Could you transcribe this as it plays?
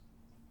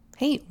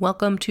Hey,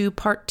 welcome to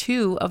part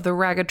 2 of the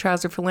Ragged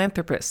Trouser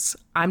Philanthropists.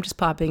 I'm just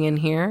popping in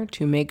here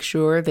to make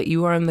sure that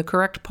you are in the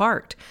correct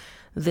part.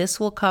 This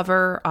will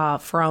cover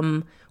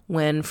from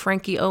when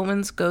Frankie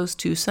Owens goes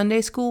to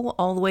Sunday school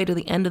all the way to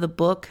the end of the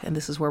book, and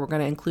this is where we're going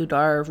to include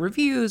our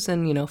reviews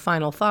and,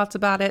 final thoughts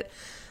about it,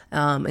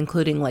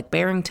 including like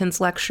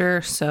Barrington's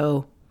lecture.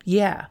 So,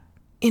 yeah,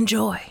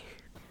 enjoy.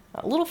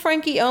 Little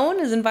Frankie Owen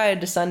is invited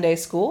to Sunday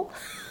school.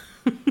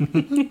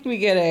 We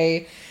get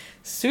a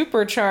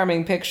super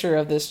charming picture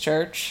of this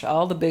church.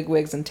 All the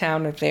bigwigs in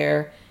town are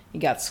there. You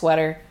got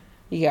Sweater,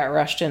 you got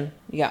Rushton,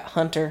 you got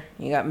Hunter,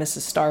 you got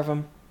Mrs.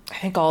 Starvem. I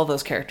think all of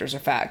those characters are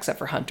fat except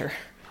for Hunter.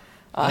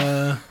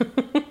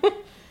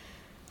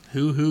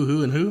 Who,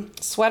 and who?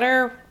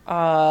 Sweater,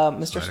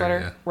 Mr. Sweater,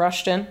 yeah.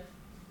 Rushton.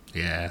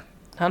 Yeah.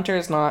 Hunter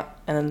is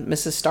not, and then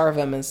Mrs.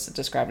 Starvem is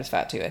described as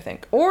fat too, I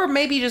think. Or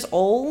maybe just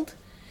old.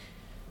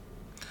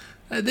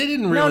 They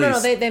didn't really... No,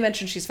 they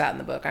mentioned she's fat in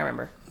the book, I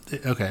remember.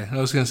 Okay, I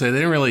was going to say, they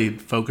didn't really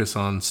focus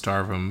on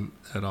Starvem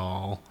at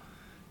all.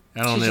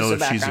 I don't know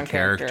if she's a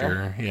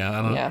character. Yeah,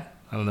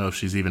 I don't know if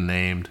she's even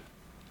named.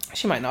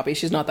 She might not be.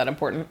 She's not that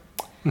important.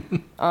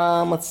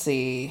 Let's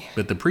see.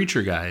 But the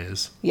preacher guy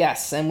is.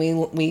 Yes, and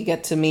we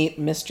get to meet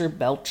Mr.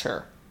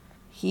 Belcher.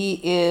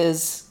 He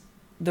is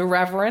the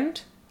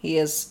Reverend. He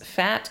is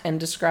fat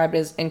and described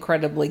as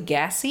incredibly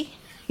gassy.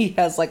 He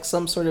has like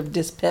some sort of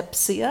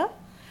dyspepsia.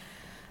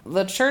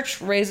 The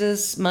church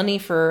raises money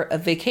for a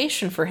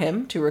vacation for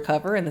him to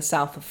recover in the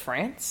south of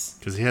France.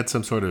 Because he had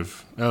some sort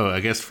of,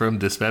 I guess from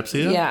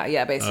dyspepsia?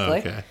 Yeah,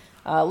 basically. Oh,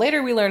 okay.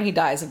 Later we learn he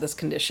dies of this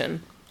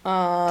condition.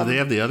 Do they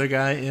have the other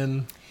guy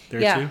in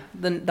there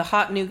too? The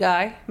hot new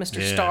guy,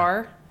 Mr.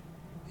 Starr.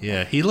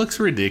 Yeah, he looks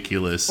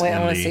ridiculous. Wait,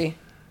 I want to see.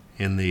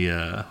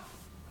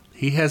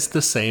 He has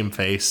the same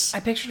face.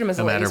 I pictured him as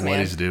no a matter ladies' what man.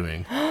 he's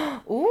doing.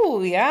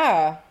 Ooh,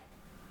 yeah.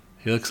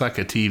 He looks like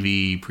a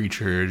TV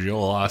preacher,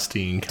 Joel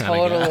Osteen kind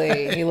of guy.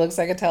 Totally. He looks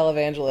like a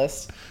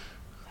televangelist.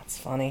 That's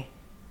funny.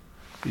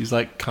 He's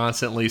like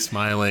constantly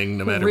smiling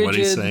no matter what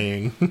he's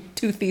saying.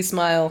 Toothy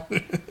smile.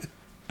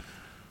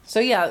 So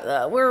yeah,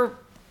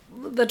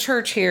 the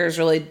church here is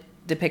really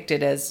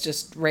depicted as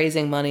just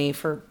raising money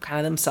for kind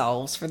of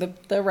themselves, for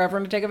the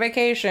Reverend to take a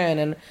vacation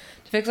and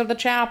to fix up the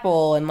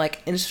chapel and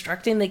like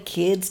instructing the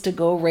kids to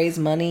go raise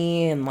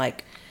money, and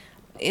like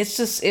it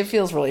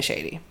feels really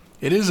shady.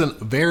 It is a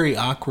very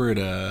awkward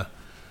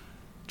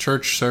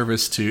church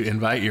service to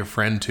invite your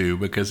friend to,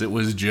 because it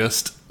was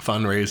just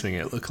fundraising,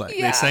 it looked like.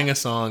 Yeah. They sang a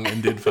song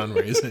and did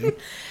fundraising.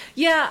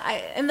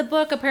 Yeah, in the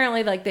book,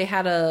 apparently, like, they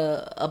had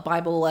a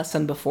Bible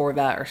lesson before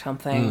that or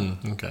something.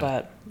 Okay.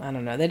 But, I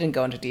don't know. They didn't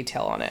go into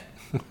detail on it.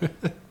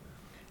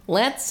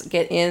 Let's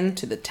get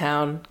into the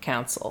town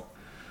council.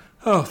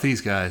 Oh, these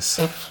guys.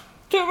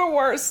 They're the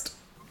worst.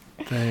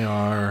 They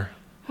are,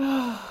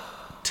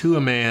 to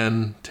a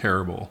man,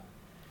 terrible.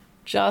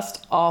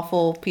 Just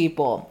awful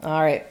people.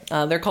 All right.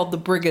 They're called the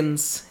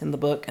Brigands in the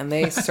book, and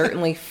they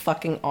certainly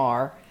fucking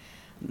are.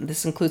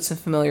 This includes some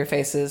familiar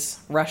faces.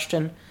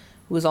 Rushton,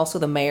 who is also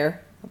the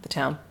mayor of the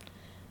town.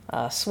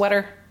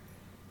 Sweater,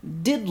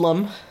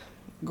 Diddlem,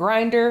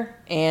 Grinder,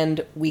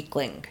 and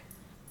Weakling.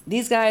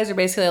 These guys are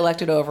basically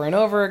elected over and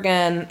over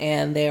again,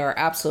 and they are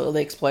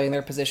absolutely exploiting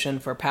their position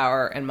for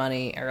power and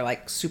money, are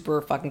like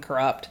super fucking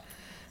corrupt.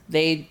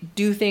 They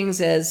do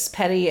things as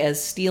petty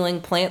as stealing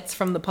plants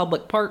from the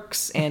public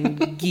parks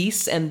and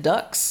geese and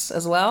ducks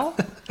as well.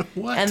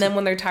 What? And then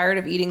when they're tired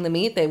of eating the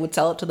meat, they would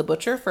sell it to the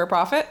butcher for a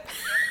profit.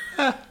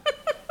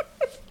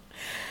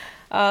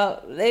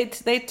 They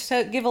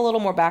give a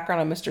little more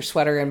background on Mr.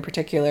 Sweater in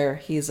particular.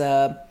 He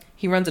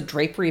runs a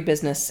drapery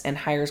business and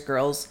hires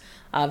girls,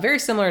 very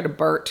similar to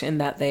Bert in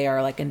that they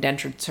are like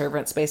indentured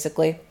servants,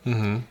 basically.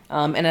 Mm-hmm.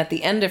 And at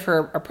the end of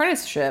her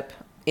apprenticeship,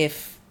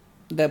 if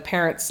the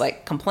parents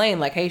like complain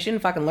like, hey, she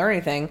didn't fucking learn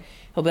anything,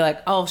 he'll be like,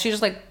 oh, she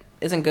just like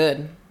isn't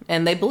good,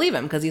 and they believe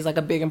him because he's like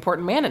a big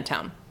important man in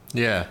town.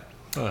 Yeah.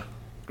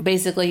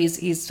 Basically,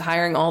 he's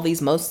hiring all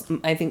these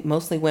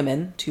mostly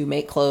women to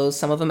make clothes,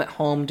 some of them at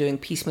home doing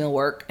piecemeal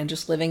work and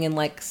just living in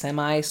like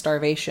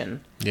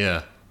semi-starvation.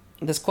 Yeah.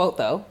 This quote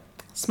though: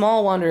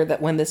 small wonder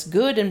that when this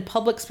good and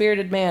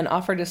public-spirited man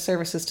offered his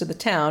services to the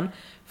town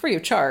free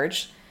of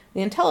charge,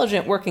 the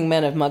intelligent working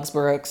men of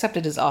Mugsboro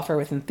accepted his offer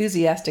with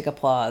enthusiastic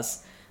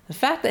applause. The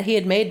fact that he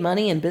had made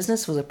money in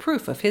business was a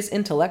proof of his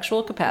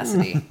intellectual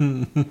capacity.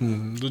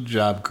 The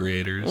job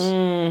creators.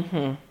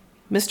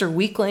 Mm-hmm. Mr.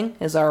 Weakling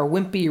is our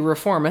wimpy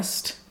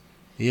reformist.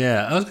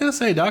 Yeah, I was going to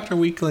say, Dr.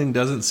 Weakling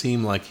doesn't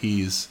seem like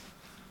he's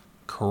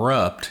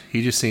corrupt.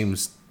 He just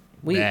seems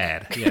weak.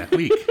 Bad. Yeah,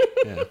 weak.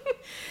 Yeah.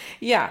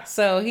 Yeah,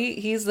 so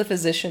he's the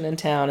physician in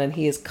town, and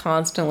he is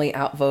constantly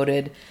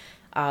outvoted.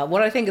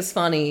 What I think is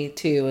funny,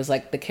 too, is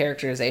like the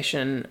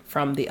characterization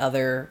from the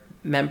other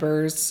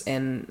members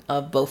and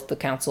of both the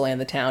council and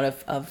the town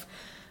of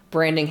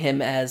branding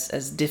him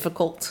as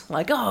difficult.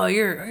 Like, oh,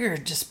 you're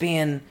just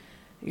being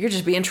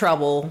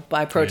trouble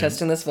by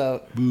protesting this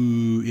vote.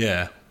 Boo,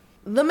 yeah.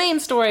 The main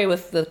story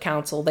with the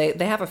council, they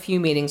have a few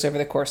meetings over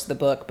the course of the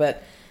book,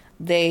 but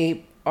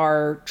they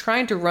are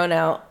trying to run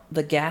out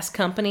the gas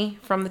company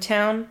from the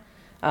town.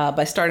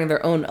 by starting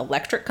their own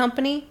electric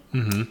company.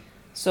 Mm-hmm.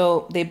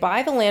 So they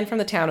buy the land from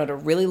the town at a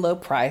really low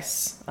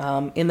price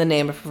in the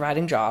name of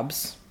providing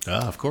jobs.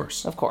 Of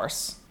course. Of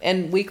course.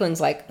 And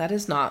Weakling's like, that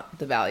is not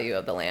the value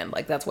of the land.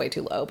 Like, that's way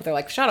too low. But they're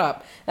like, shut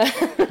up.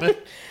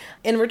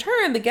 In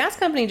return, the gas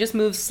company just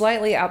moves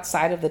slightly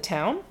outside of the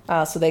town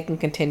so they can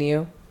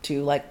continue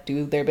to, like,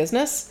 do their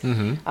business.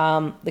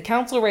 Mm-hmm. The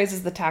council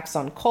raises the tax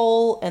on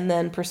coal and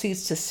then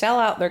proceeds to sell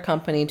out their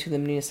company to the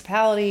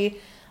municipality.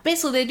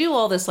 Basically, they do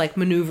all this, like,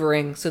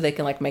 maneuvering so they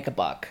can, like, make a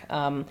buck.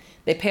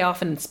 They pay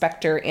off an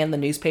inspector and the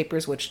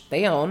newspapers, which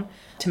they own,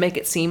 to make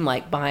it seem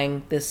like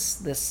buying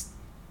this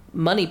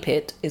money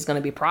pit is going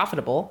to be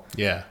profitable.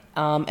 Yeah.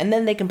 And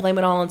then they can blame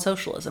it all on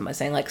socialism by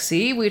saying, like,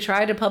 see, we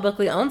tried to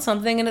publicly own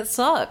something and it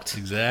sucked.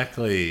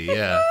 Exactly,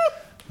 yeah.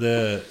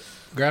 The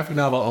graphic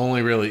novel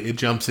only really, it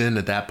jumps in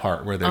at that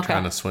part where they're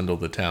trying to swindle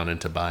the town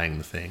into buying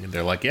the thing. And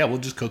they're like, yeah, we'll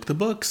just cook the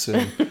books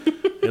and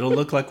it'll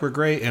look like we're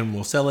great and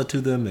we'll sell it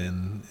to them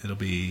and it'll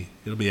be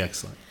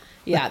excellent.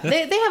 Yeah,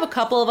 they have a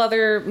couple of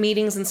other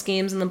meetings and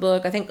schemes in the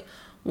book. I think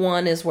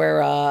one is where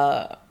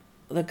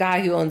the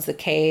guy who owns the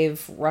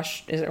cave,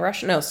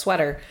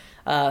 Sweater,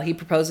 he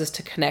proposes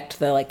to connect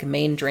the, like,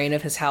 main drain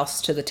of his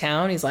house to the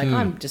town. He's like,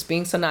 I'm just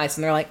being so nice.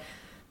 And they're like,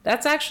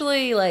 that's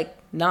actually, like,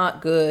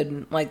 not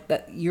good. Like,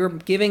 that you're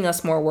giving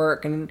us more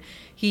work. And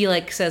he,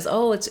 like, says,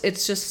 oh,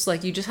 it's just,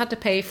 like, you just have to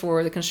pay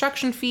for the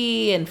construction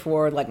fee and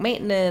for, like,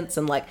 maintenance.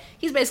 And, like,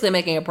 he's basically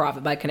making a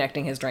profit by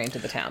connecting his drain to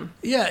the town.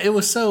 Yeah, it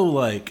was so,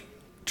 like,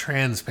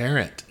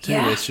 transparent too.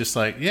 Yeah. It's just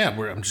like, yeah,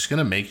 I'm just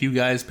gonna make you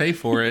guys pay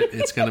for it.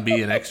 It's gonna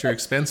be an extra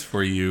expense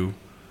for you,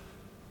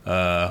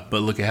 but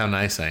look at how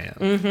nice I am.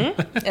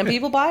 Mm-hmm. And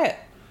people buy it.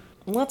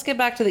 Let's get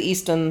back to the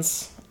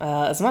Eastons.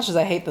 As much as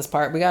I hate this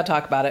part, we gotta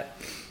talk about it.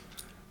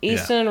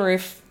 Easton and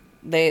Ruth,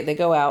 they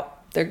go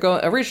out. They're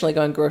originally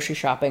going grocery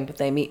shopping, but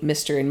they meet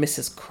Mr. and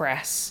Mrs.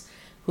 Kress,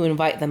 who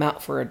invite them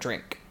out for a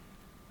drink.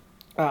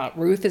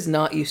 Ruth is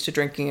not used to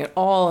drinking at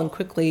all and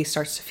quickly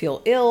starts to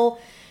feel ill.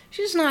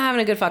 She's just not having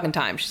a good fucking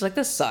time. She's like,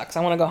 this sucks.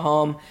 I want to go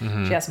home.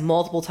 Mm-hmm. She asks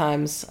multiple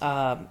times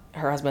her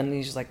husband, and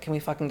he's just like, can we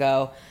fucking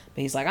go?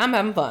 But he's like, I'm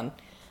having fun.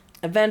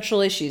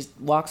 Eventually, she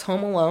walks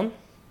home alone,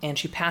 and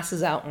she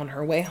passes out on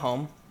her way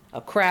home.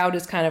 A crowd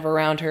is kind of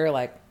around her,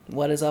 like,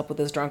 what is up with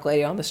this drunk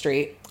lady on the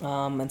street?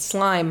 And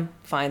Slime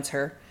finds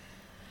her,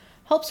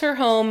 helps her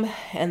home,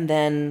 and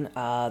then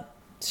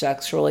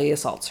sexually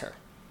assaults her.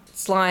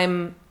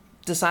 Slime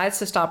decides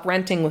to stop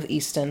renting with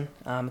Easton.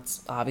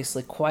 It's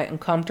obviously quite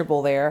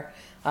uncomfortable there.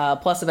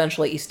 Plus,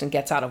 eventually, Easton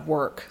gets out of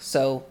work,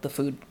 so the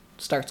food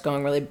starts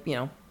going really,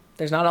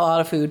 there's not a lot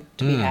of food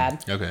to be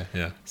had. Okay,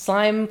 yeah.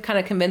 Slime kind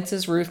of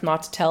convinces Ruth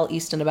not to tell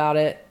Easton about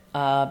it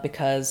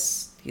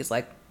because he's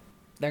like,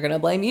 they're going to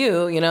blame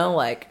you,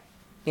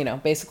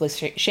 basically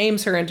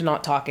shames her into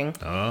not talking.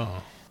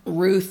 Oh.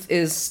 Ruth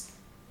is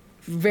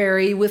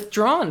very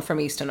withdrawn from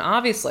Easton,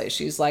 obviously.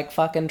 She's like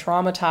fucking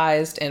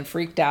traumatized and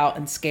freaked out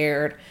and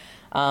scared.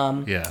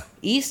 Yeah.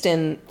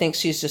 Easton thinks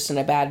she's just in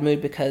a bad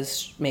mood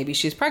because maybe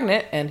she's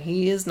pregnant, and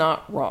he is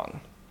not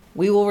wrong.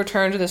 We will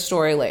return to this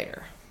story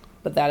later,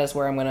 but that is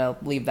where I'm going to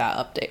leave that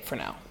update for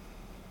now.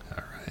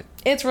 All right.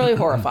 It's really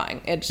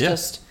horrifying. It's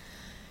just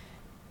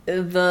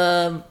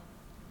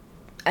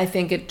I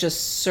think it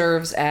just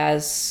serves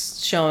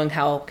as showing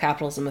how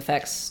capitalism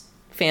affects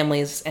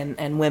families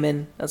and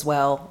women as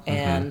well. Mm-hmm.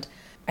 And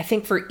I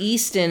think for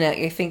Easton,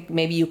 I think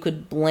maybe you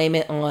could blame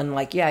it on,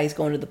 like, yeah, he's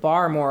going to the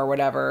bar more or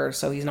whatever,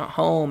 so he's not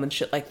home and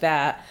shit like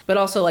that. But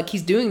also, like,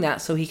 he's doing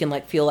that so he can,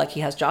 like, feel like he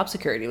has job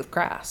security with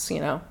Crass,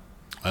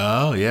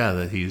 Oh, yeah,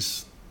 that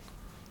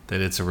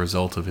it's a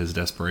result of his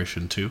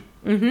desperation, too.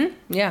 Mm-hmm,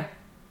 yeah.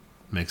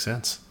 Makes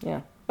sense.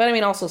 Yeah. But, I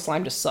mean, also,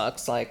 Slime just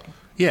sucks. Like,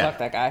 fuck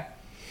that guy.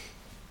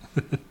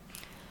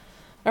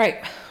 All right.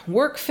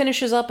 Work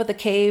finishes up at the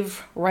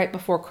cave right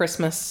before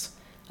Christmas.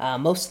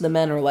 Most of the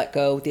men are let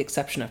go, with the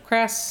exception of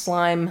Crass,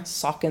 Slime,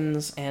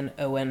 Sawkins, and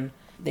Owen.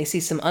 They see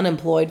some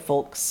unemployed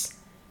folks,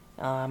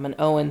 and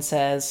Owen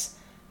says,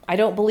 I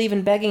don't believe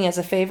in begging as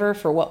a favor,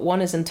 for what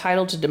one is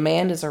entitled to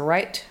demand is a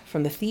right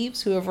from the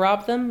thieves who have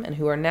robbed them and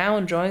who are now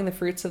enjoying the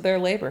fruits of their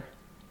labor.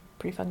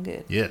 Pretty fucking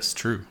good. Yes,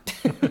 true.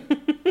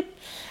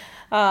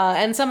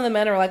 And some of the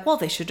men are like, well,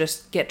 they should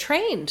just get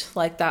trained.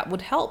 Like, that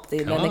would help.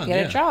 Then they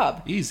get a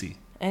job. Easy.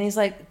 And he's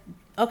like,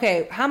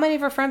 okay, how many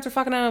of our friends are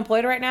fucking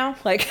unemployed right now?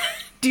 Like,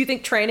 do you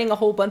think training a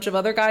whole bunch of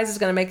other guys is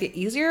going to make it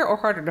easier or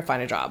harder to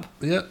find a job?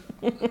 Yep.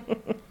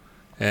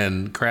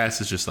 And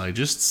Crass is just like,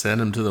 just send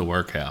him to the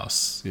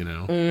workhouse,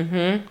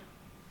 Mm-hmm.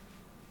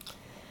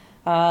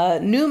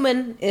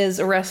 Newman is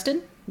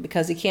arrested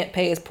because he can't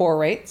pay his poor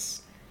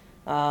rates.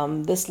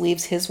 This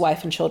leaves his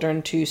wife and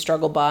children to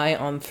struggle by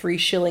on 3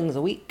 shillings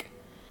a week.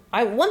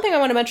 One thing I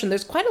want to mention,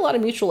 there's quite a lot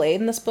of mutual aid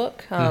in this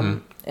book.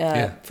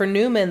 For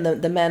Newman,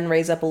 the men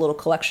raise up a little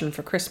collection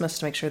for Christmas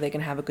to make sure they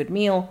can have a good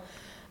meal.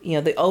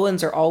 The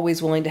Owens are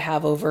always willing to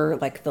have over,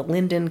 like, the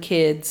Linden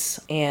kids,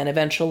 and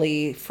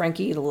eventually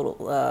Freddie,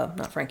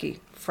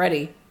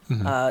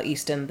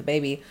 Easton, the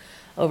baby,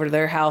 over to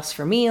their house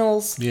for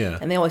meals. Yeah.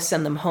 And they always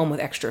send them home with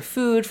extra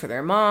food for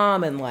their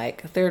mom, and,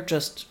 like, they're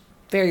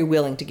very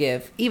willing to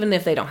give, even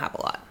if they don't have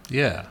a lot.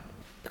 Yeah.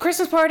 The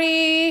Christmas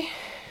party.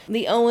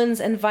 The Owens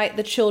invite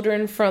the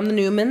children from the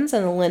Newmans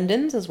and the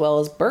Lindens, as well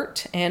as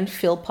Bert and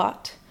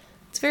Philpott.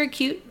 It's very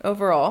cute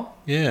overall.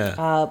 Yeah.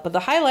 But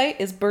the highlight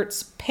is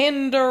Bert's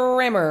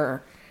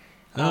Pandorammer.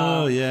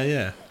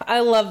 Yeah. I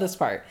love this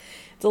part.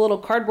 It's a little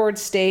cardboard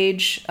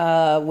stage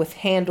with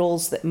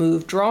handles that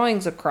move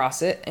drawings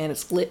across it, and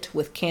it's lit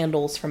with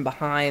candles from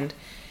behind.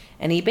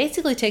 And he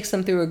basically takes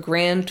them through a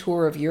grand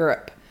tour of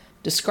Europe,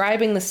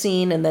 describing the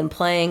scene and then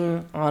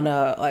playing on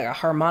a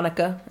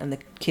harmonica, and the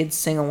kids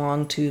sing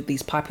along to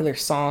these popular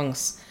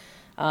songs.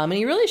 And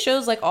he really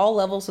shows like all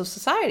levels of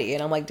society.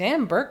 And I'm like,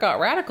 damn, Bert got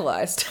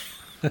radicalized.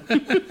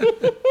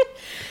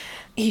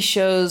 He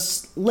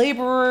shows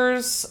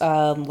laborers,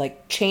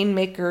 like chain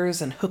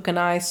makers and hook and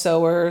eye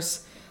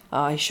sewers.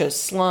 He shows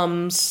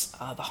slums,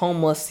 the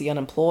homeless, the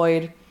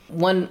unemployed.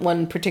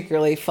 One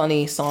particularly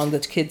funny song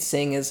that kids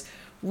sing is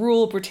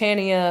 "Rule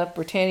Britannia,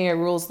 Britannia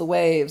rules the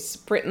waves.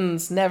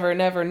 Britons never,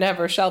 never,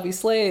 never shall be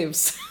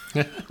slaves."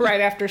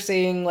 Right after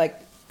seeing like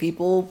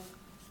people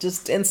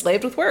just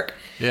enslaved with work.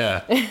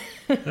 Yeah.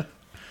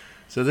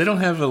 So they don't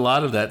have a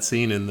lot of that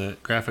scene in the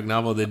graphic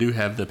novel. They do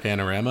have the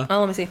panorama.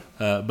 Oh, let me see.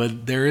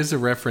 But there is a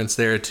reference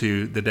there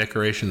to the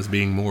decorations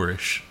being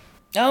Moorish.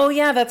 Oh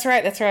yeah, that's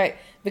right.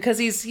 Because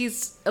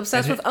he's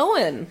obsessed with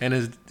Owen.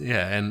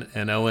 And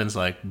and Owen's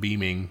like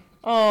beaming.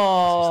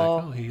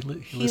 Oh, like, he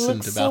he listened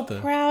looks about so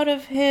proud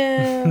of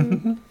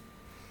him.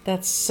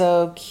 That's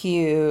so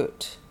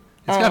cute.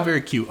 It's got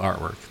very cute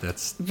artwork.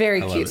 That's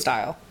very cute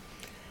style.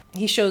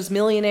 He shows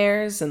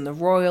millionaires and the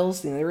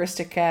royals and the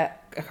aristocrat.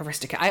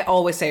 I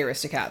always say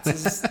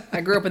aristocrats.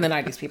 I grew up in the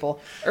 90s, people.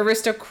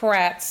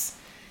 Aristocrats,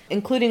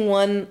 including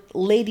one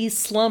Lady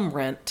Slum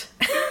Rent,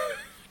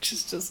 which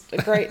is just a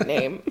great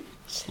name.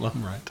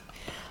 Slum Rent.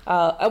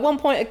 At one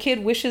point, a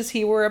kid wishes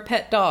he were a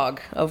pet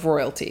dog of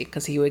royalty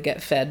because he would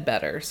get fed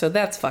better. So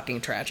that's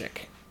fucking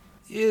tragic.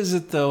 Is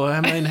it, though? I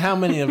mean, how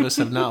many of us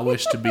have not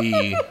wished to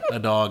be a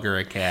dog or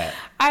a cat?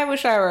 I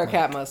wish I were a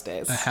cat most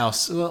days. A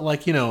house, well,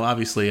 like,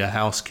 obviously a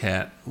house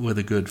cat with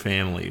a good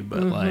family,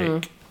 but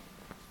like,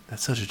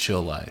 that's such a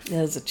chill life.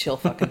 That is a chill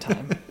fucking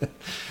time.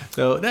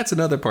 So that's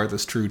another part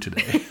that's true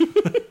today.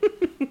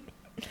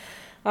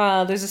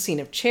 There's a scene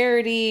of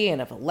charity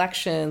and of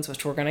elections,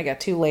 which we're going to get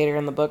to later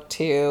in the book,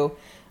 too.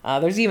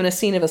 There's even a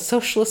scene of a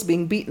socialist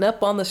being beaten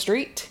up on the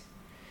street.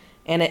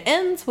 And it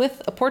ends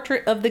with a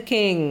portrait of the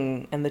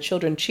king, and the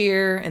children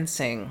cheer and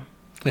sing.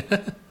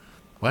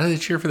 Why do they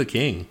cheer for the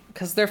king?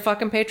 Because they're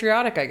fucking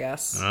patriotic, I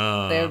guess.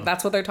 Oh.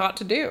 That's what they're taught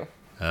to do.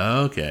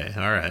 Okay,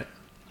 all right.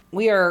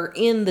 We are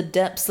in the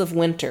depths of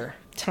winter.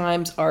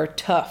 Times are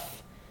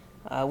tough.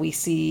 We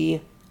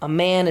see a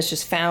man is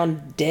just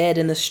found dead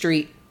in the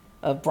street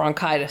of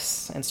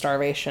bronchitis and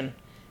starvation.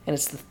 And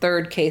it's the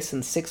third case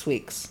in 6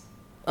 weeks.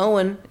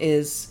 Owen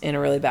is in a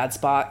really bad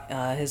spot.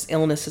 His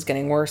illness is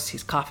getting worse.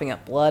 He's coughing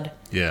up blood.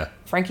 Yeah.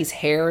 Frankie's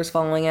hair is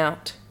falling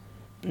out.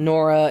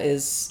 Nora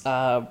is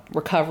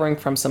recovering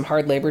from some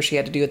hard labor she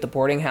had to do at the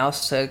boarding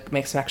house to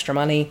make some extra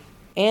money.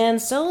 And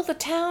so the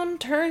town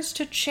turns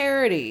to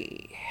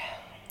charity.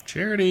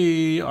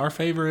 Charity, our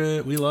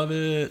favorite. We love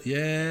it.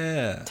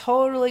 Yeah.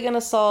 Totally gonna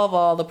solve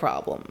all the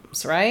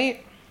problems,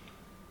 right?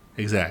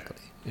 Exactly.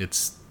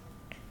 It's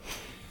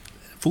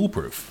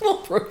foolproof.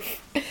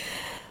 Foolproof.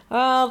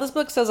 This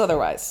book says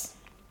otherwise.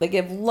 They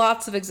give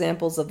lots of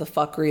examples of the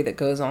fuckery that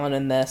goes on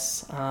in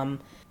this.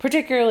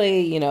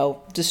 Particularly,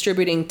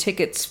 distributing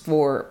tickets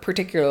for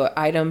particular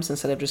items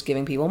instead of just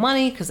giving people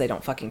money because they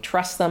don't fucking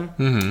trust them.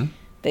 Mm-hmm.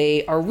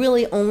 They are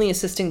really only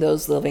assisting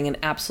those living in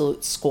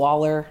absolute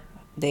squalor.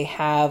 They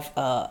have,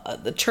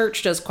 the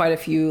church does quite a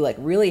few, like,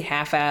 really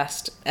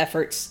half-assed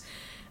efforts.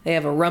 They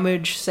have a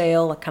rummage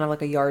sale, kind of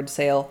like a yard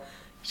sale.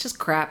 It's just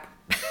crap.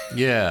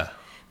 Yeah.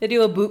 They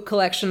do a boot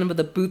collection, but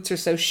the boots are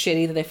so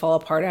shitty that they fall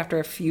apart after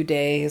a few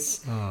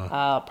days.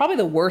 Probably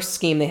the worst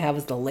scheme they have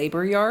is the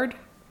labor yard.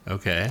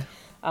 Okay.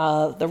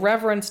 The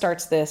Reverend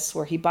starts this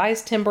where he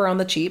buys timber on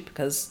the cheap,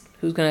 because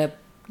who's going to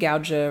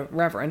gouge a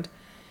Reverend?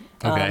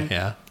 Okay,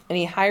 yeah. And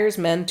he hires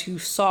men to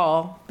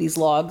saw these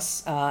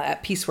logs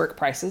at piecework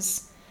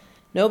prices.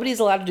 Nobody's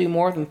allowed to do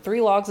more than 3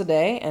 logs a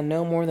day and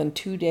no more than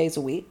 2 days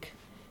a week.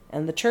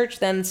 And the church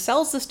then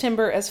sells this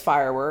timber as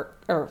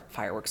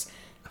fireworks.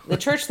 The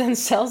church then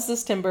sells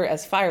this timber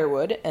as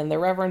firewood, and the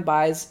Reverend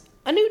buys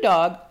a new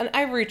dog, an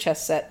ivory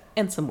chess set,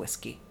 and some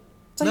whiskey.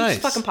 So nice.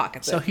 He just fucking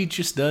pockets it. So he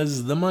just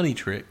does the money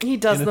trick. He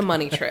does the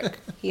money trick.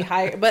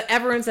 But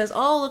everyone says,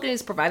 "Oh, look at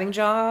he's providing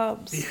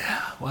jobs."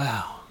 Yeah.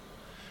 Wow.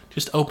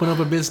 Just open up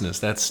a business.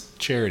 That's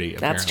charity.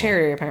 Apparently. That's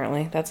charity.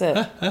 Apparently, that's it.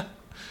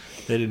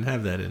 They didn't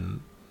have that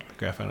in the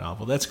graphic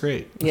novel. That's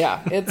great.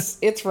 Yeah,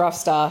 it's rough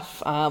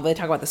stuff. They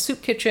talk about the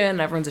soup kitchen.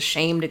 Everyone's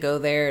ashamed to go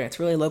there, and it's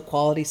really low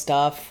quality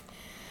stuff.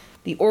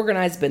 The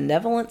Organized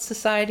Benevolent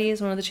Society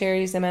is one of the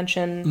charities they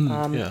mention.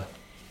 Yeah.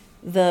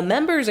 The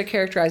members are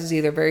characterized as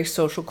either very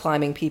social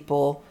climbing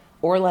people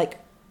or like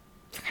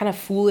kind of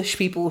foolish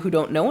people who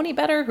don't know any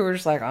better, who are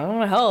just like, I don't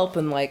want to help,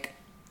 and like,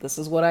 this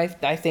is what I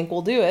think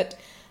will do it.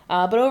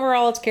 But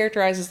overall, it's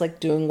characterized as like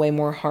doing way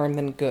more harm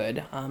than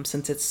good,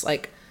 since it's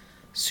like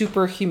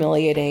super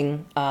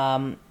humiliating.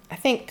 I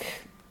think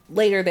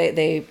later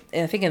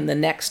I think in the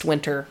next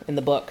winter in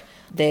the book,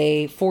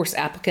 they force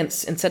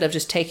applicants, instead of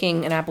just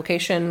taking an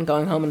application,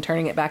 going home and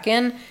turning it back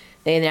in,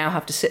 they now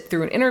have to sit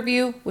through an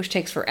interview, which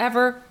takes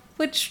forever,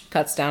 which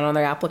cuts down on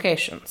their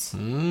applications.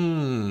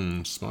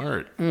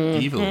 Smart.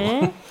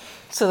 Evil.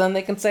 So then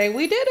they can say,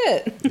 we did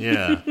it.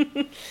 Yeah.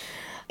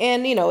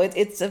 And,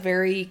 it's a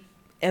very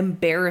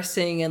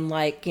embarrassing and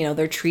like,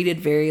 they're treated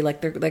very like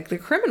they're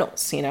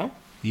criminals,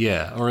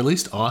 Yeah, or at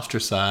least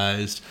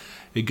ostracized.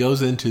 It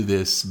goes into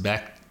this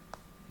back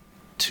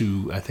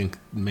to, I think,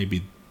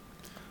 maybe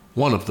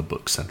one of the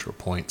book's central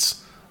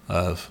points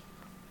of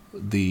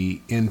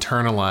the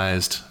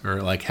internalized,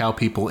 or like how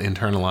people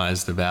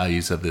internalize the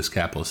values of this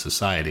capitalist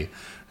society.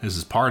 This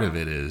is part of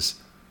it is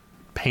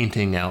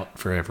painting out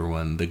for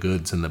everyone the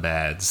goods and the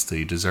bads,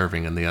 the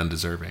deserving and the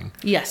undeserving.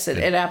 Yes, it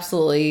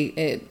absolutely,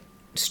 it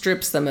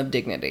strips them of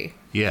dignity.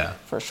 Yeah.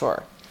 For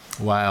sure.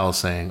 While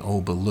saying,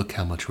 oh, but look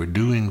how much we're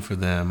doing for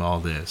them,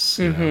 all this.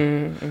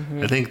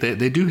 I think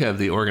they do have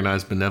the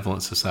Organized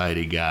Benevolent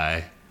Society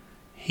guy.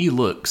 He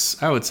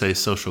looks, I would say,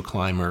 social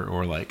climber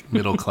or like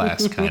middle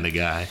class kind of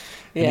guy.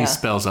 And he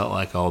spells out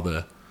like all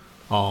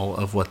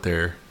of what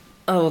they're...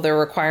 Oh, their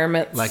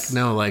requirements?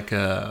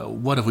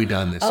 What have we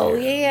done this year? Oh,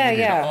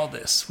 yeah. All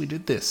this. We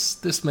did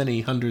this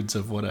many hundreds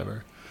of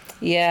whatever.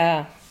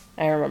 Yeah,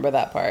 I remember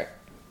that part.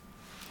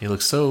 He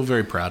looks so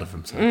very proud of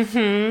himself.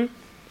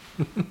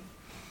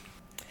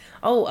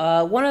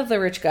 One of the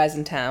rich guys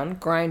in town,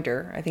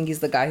 Grinder, I think he's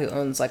the guy who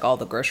owns like all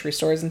the grocery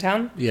stores in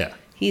town. Yeah.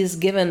 He's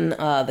given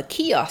the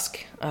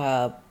kiosk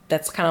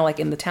that's kind of like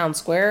in the town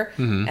square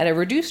at a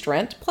reduced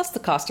rent, plus the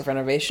cost of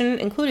renovation,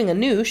 including a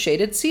new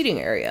shaded seating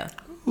area.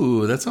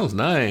 Ooh, that sounds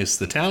nice.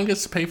 The town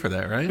gets to pay for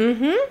that, right?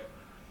 Mm-hmm.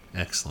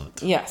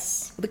 Excellent.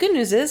 Yes. The good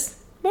news is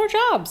more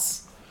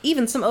jobs,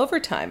 even some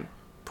overtime.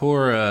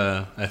 Poor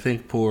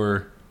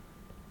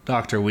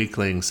Dr.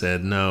 Weakling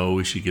said, no,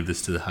 we should give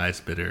this to the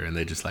highest bidder, and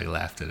they just like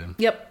laughed at him.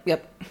 Yep.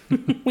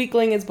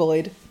 Weakling is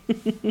bullied.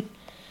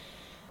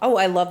 Oh,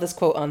 I love this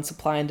quote on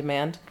supply and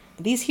demand.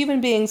 These human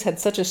beings had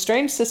such a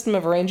strange system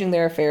of arranging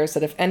their affairs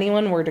that if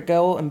anyone were to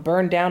go and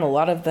burn down a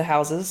lot of the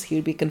houses, he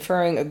would be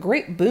conferring a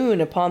great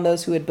boon upon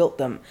those who had built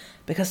them,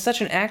 because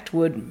such an act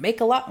would make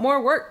a lot more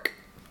work.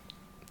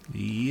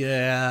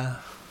 Yeah.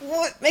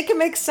 What? Make it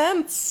make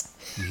sense.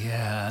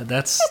 Yeah,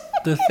 that's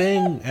the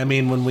thing. I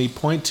mean, when we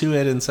point to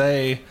it and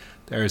say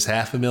there's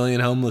 500,000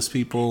 homeless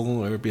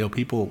people or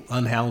people,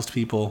 unhoused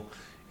people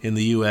in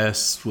the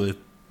U.S. with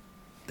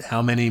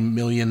how many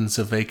millions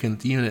of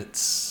vacant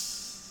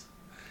units,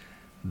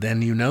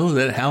 then you know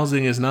that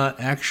housing is not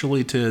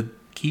actually to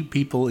keep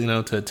people,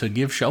 to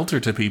give shelter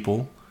to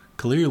people.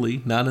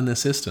 Clearly, not in the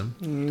system.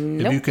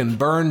 Nope. If you can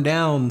burn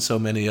down so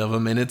many of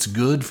them and it's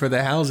good for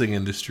the housing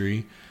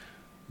industry,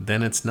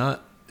 then it's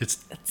not.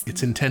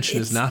 Its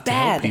intention is not to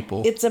help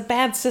people. It's a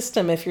bad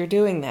system if you're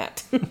doing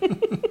that.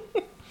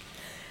 But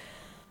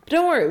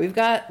don't worry, we've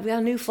got a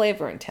new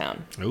flavor in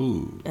town.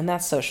 Ooh. And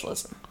that's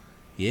socialism.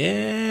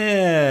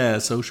 Yeah,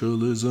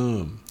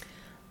 socialism.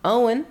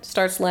 Owen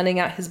starts lending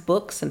out his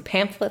books and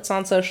pamphlets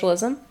on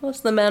socialism. Most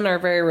of the men are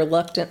very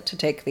reluctant to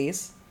take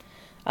these.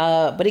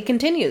 But he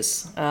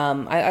continues.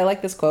 I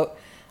like this quote.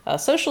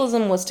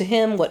 Socialism was to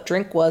him what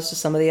drink was to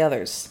some of the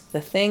others,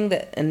 the thing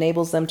that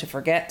enables them to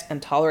forget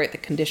and tolerate the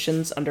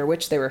conditions under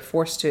which they were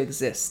forced to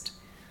exist.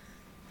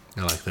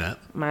 I like that.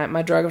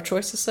 My drug of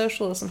choice is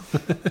socialism.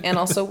 And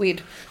also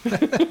weed.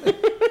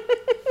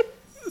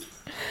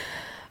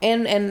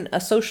 And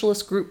a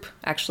socialist group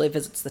actually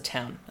visits the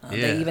town.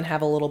 They even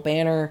have a little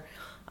banner.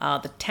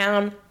 The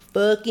town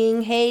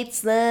fucking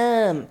hates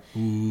them.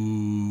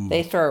 Ooh.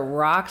 They throw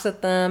rocks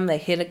at them. They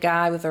hit a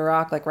guy with a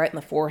rock like right in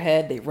the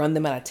forehead. They run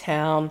them out of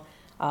town.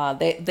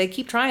 They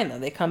keep trying though.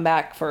 They come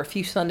back for a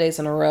few Sundays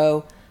in a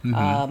row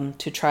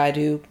to try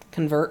to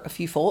convert a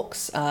few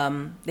folks.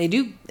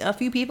 A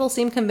few people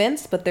seem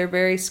convinced, but they're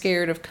very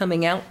scared of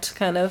coming out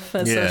kind of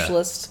as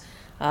socialists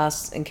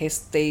in case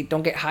they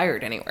don't get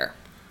hired anywhere.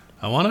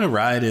 I want to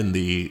ride in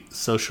the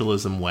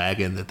socialism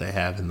wagon that they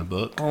have in the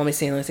book. Oh, let me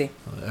see. In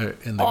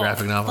the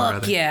graphic novel,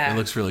 rather. Yeah. It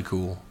looks really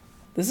cool.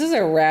 This is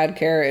a rad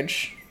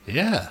carriage.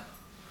 Yeah.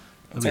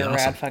 It's a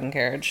rad fucking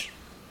carriage.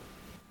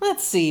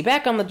 Let's see.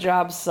 Back on the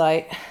job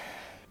site.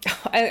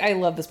 I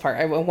love this part.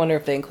 I wonder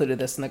if they included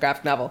this in the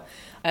graphic novel.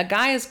 A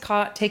guy is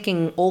caught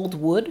taking old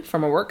wood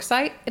from a work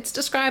site. It's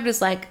described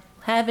as like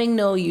having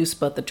no use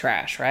but the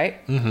trash,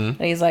 right? Mm-hmm.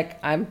 And he's like,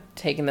 I'm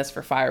taking this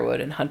for firewood,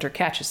 and Hunter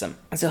catches him.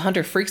 And so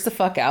Hunter freaks the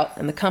fuck out,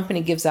 and the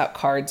company gives out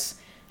cards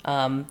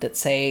that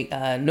say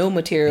no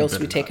materials to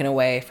be taken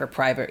away for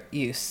private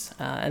use.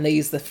 And they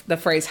use the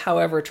phrase,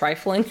 however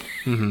trifling.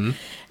 Mm-hmm.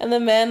 And the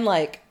men,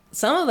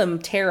 some of them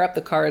tear up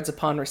the cards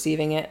upon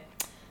receiving it.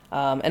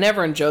 And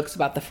everyone jokes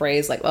about the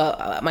phrase,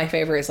 my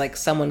favorite is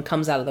someone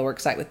comes out of the work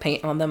site with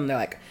paint on them, and they're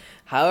like,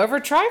 however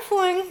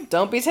trifling,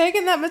 don't be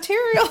taking that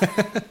material.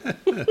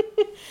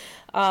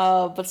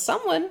 But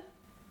someone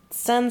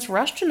sends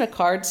Rushton a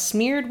card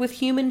smeared with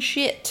human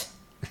shit.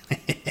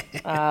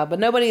 But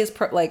nobody is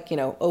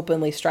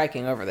openly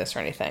striking over this or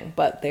anything.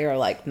 But they are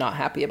like not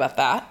happy about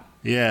that.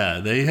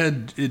 Yeah,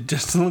 it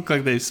doesn't look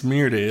like they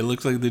smeared it. It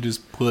looks like they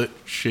just put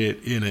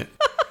shit in it.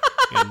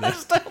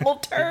 That's the whole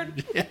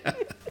turd. Yeah.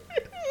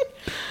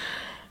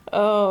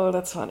 Oh,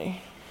 that's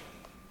funny.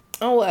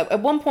 Oh, at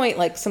one point,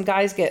 like, some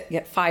guys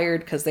get fired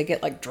because they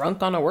get, like,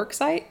 drunk on a work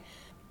site.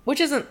 Which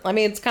isn't, I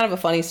mean, it's kind of a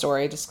funny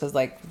story just because,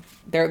 like,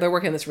 they're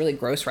working in this really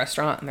gross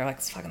restaurant and they're like,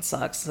 this fucking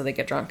sucks, so they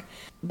get drunk.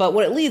 But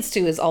what it leads to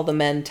is all the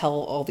men tell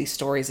all these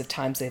stories of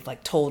times they've,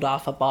 like, told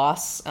off a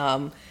boss.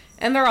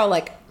 And they're all,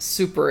 like,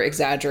 super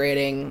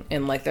exaggerating.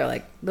 And, like, they're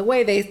like, the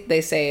way they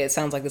say it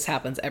sounds like this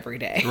happens every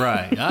day.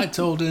 Right. I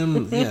told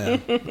him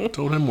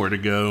where to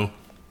go.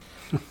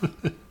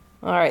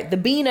 All right. The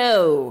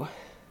Beano.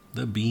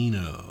 The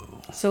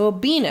Beano. So a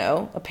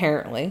Beano,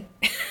 apparently,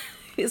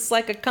 is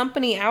like a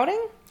company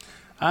outing?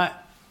 I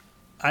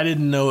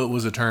didn't know it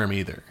was a term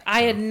either.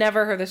 I had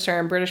never heard this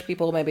term. British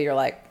people, maybe you're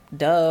like,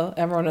 duh,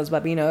 everyone knows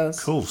about Beanos.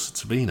 Of course,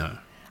 it's a Beano.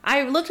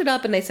 I looked it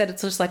up and they said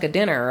it's just like a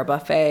dinner or a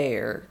buffet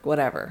or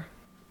whatever.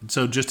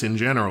 So just in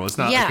general, it's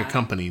not like a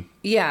company.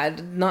 Yeah,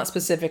 not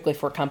specifically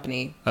for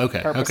company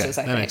purposes,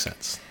 I think. That makes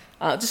sense.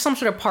 Just some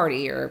sort of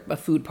party or a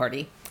food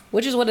party,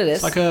 which is what it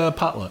is. It's like a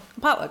potluck. A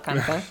potluck kind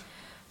of thing.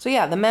 So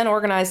yeah, the men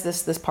organize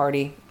this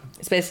party.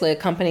 It's basically a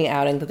company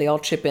outing that they all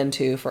chip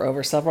into for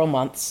over several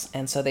months.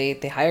 And so they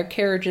hire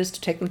carriages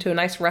to take them to a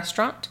nice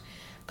restaurant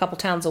a couple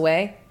towns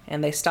away.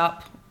 And they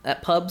stop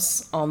at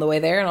pubs on the way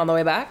there and on the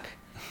way back.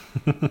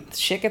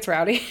 Shit gets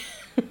rowdy.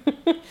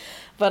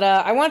 But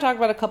I want to talk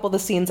about a couple of the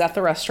scenes at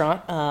the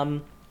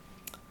restaurant.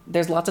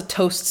 There's lots of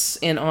toasts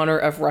in honor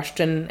of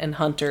Rushton and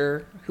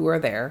Hunter who are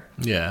there.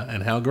 Yeah,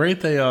 and how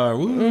great they are.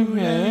 Woo, mm-hmm.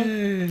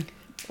 Yay.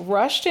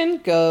 Rushton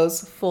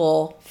goes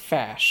full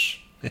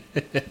fash.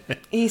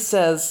 He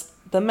says,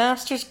 the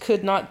masters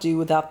could not do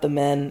without the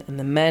men, and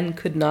the men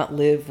could not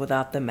live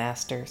without the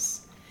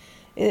masters.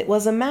 It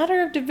was a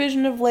matter of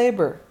division of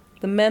labor.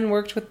 The men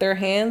worked with their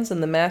hands,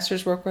 and the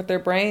masters worked with their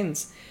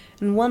brains,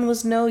 and one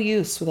was no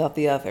use without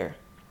the other.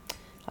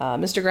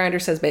 Mr. Grinder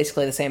says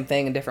basically the same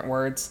thing in different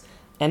words,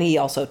 and he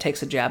also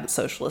takes a jab at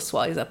socialists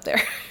while he's up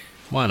there.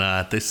 Why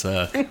not? They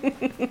suck.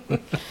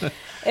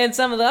 And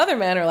some of the other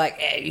men are like,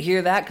 hey, you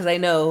hear that? Because I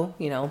know,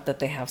 that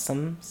they have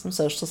some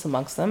socialists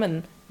amongst them.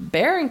 And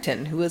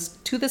Barrington, who has,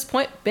 to this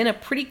point, been a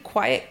pretty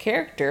quiet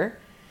character,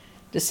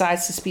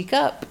 decides to speak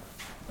up.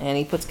 And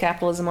he puts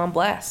capitalism on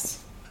blast.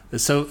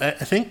 So I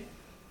think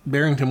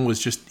Barrington was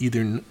just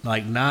either,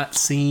 like, not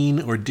seen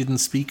or didn't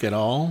speak at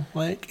all,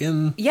 like,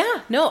 in...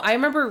 Yeah, no, I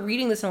remember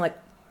reading this and I'm like,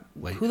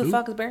 wait, who the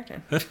fuck is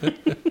Barrington?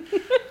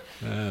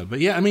 But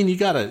yeah, I mean, you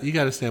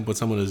gotta stand up with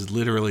someone who's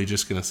literally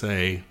just gonna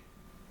say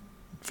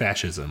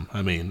fascism.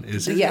 I mean,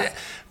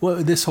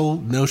 this whole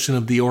notion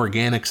of the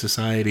organic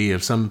society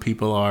of some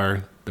people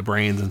are the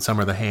brains and some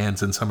are the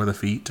hands and some are the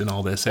feet and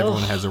all this.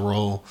 Everyone has a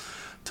role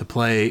to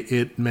play.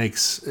 It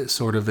makes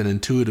sort of an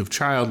intuitive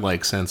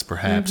childlike sense,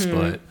 perhaps,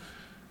 but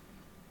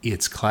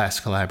it's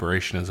class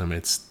collaborationism.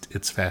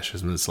 It's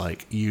fascism. It's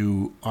like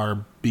you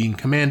are being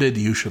commanded.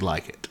 You should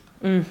like it.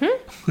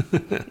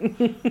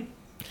 Mm-hmm.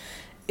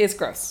 It's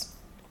gross.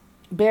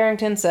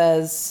 Barrington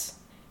says,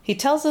 he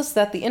tells us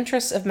that the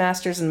interests of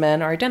masters and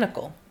men are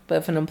identical, but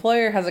if an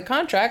employer has a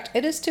contract,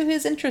 it is to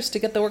his interest to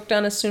get the work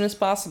done as soon as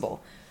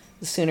possible.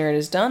 The sooner it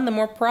is done, the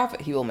more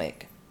profit he will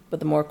make. But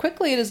the more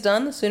quickly it is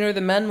done, the sooner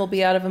the men will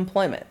be out of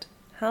employment.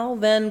 How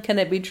then can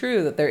it be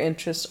true that their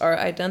interests are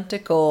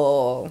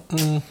identical?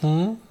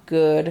 Mm-hmm.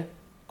 Good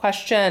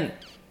question.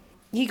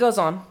 He goes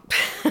on.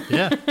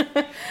 Yeah.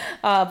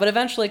 But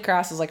eventually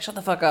Crass is like, shut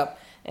the fuck up.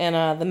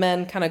 And the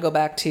men kind of go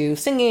back to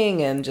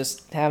singing and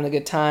just having a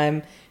good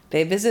time.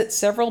 They visit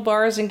several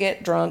bars and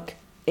get drunk,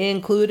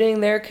 including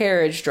their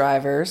carriage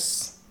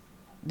drivers.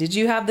 Did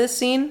you have this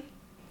scene?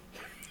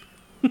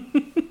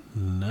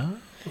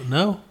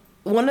 No.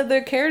 One of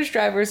their carriage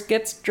drivers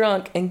gets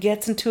drunk and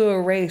gets into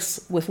a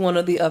race with one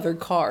of the other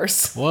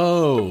cars.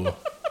 Whoa.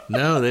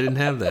 No, they didn't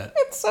have that.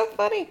 It's so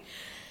funny.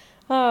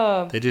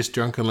 They just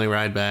drunkenly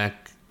ride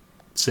back,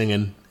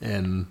 singing,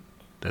 and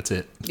that's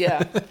it.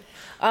 Yeah.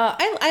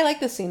 I like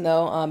this scene,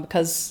 though,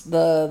 because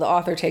the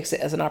author takes it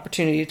as an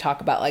opportunity to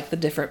talk about, like, the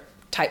different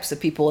types of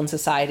people in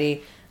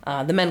society.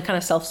 The men kind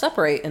of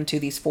self-separate into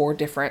these 4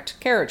 different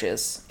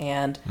carriages,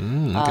 and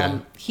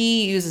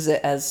he uses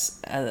it as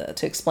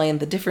to explain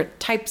the different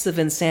types of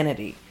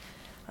insanity.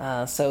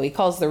 So he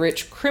calls the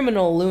rich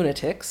criminal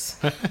lunatics.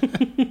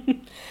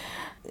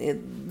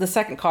 The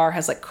second car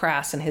has, like,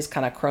 Crass and his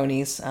kind of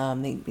cronies.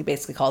 He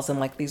basically calls them,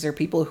 like, these are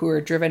people who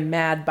are driven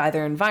mad by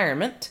their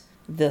environment.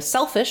 The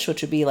selfish,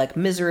 which would be like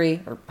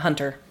Misery or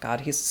Hunter.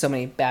 God, he's so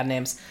many bad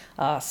names.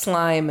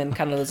 Slime and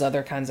kind of those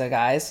other kinds of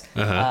guys.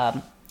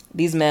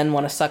 These men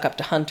want to suck up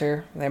to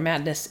Hunter. Their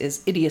madness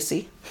is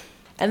idiocy.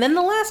 And then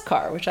the last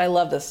car, which I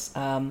love this.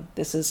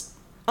 This is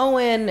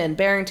Owen and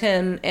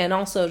Barrington and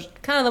also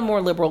kind of the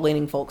more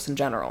liberal-leaning folks in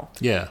general.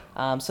 Yeah.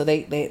 So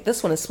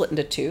this one is split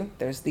into 2.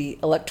 There's the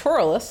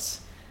electoralists.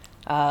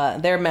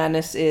 Their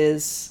madness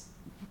is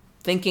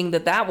thinking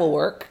that will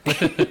work.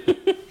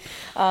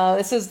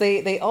 It says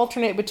they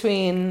alternate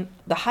between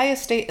the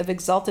highest state of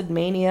exalted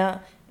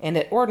mania and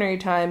at ordinary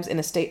times in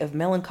a state of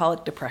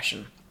melancholic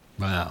depression.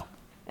 Wow.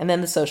 And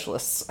then the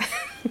socialists.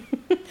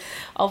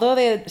 Although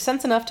they had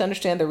sense enough to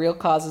understand the real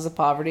causes of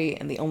poverty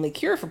and the only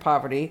cure for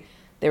poverty,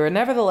 they were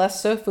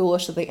nevertheless so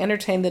foolish that they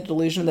entertained the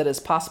delusion that it is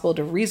possible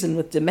to reason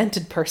with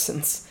demented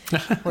persons.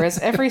 Whereas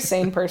every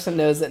sane person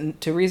knows that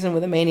to reason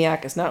with a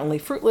maniac is not only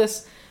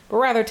fruitless, but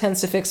rather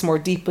tends to fix more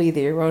deeply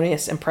the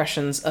erroneous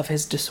impressions of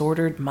his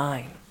disordered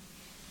mind.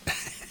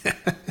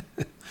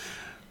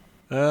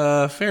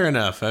 Fair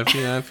enough.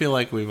 I feel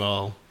like we're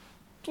all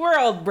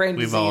brain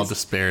diseased. We've all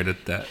despaired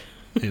at that,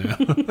 you know.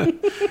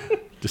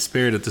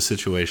 Despaired at the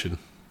situation.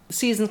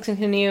 Seasons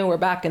continue. We're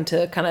back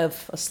into kind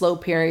of a slow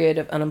period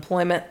of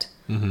unemployment.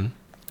 Mm-hmm.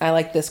 I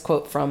like this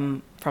quote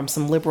from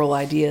some liberal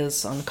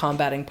ideas on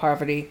combating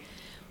poverty.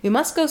 We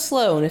must go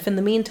slow, and if in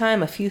the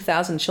meantime a few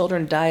thousand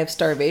children die of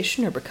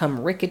starvation or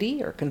become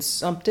rickety or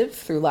consumptive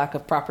through lack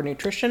of proper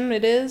nutrition,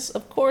 it is,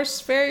 of course,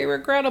 very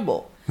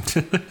regrettable.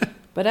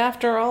 But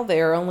after all,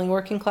 they are only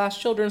working class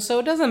children, so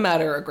it doesn't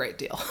matter a great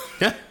deal.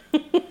 Yeah.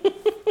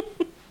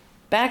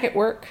 Back at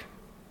work,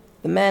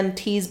 the men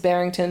tease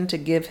Barrington to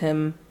give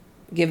them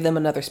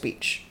another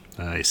speech.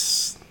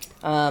 Nice.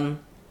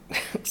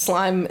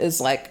 Slime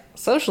is like,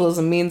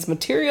 socialism means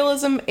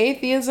materialism,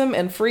 atheism,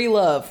 and free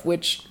love,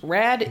 which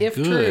rad if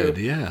Good,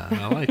 true. yeah,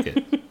 I like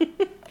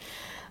it.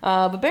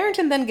 But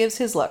Barrington then gives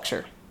his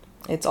lecture.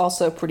 It's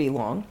also pretty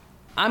long.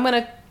 I'm going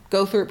to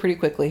go through it pretty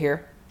quickly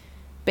here.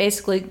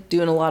 Basically,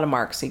 doing a lot of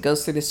marks. He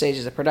goes through the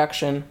stages of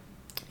production.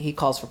 He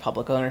calls for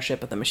public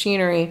ownership of the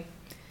machinery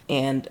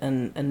and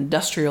an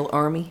industrial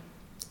army.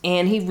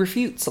 And he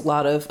refutes a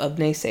lot of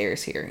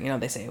naysayers here. You know,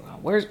 they say, well,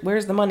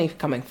 where's the money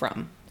coming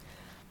from?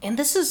 And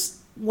this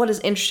is what is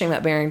interesting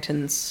about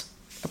Barrington's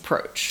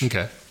approach.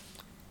 Okay.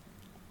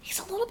 He's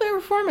a little bit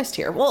reformist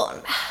here.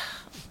 Well,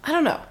 I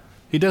don't know.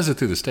 He does it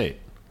through the state.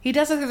 He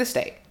does it through the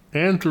state.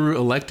 And through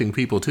electing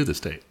people to the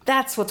state.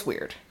 That's what's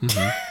weird.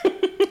 Mm-hmm.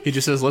 He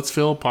just says, let's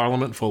fill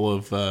Parliament full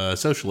of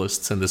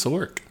socialists and this will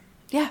work.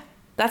 Yeah,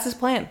 that's his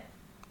plan.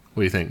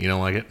 What do you think? You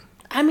don't like it?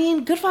 I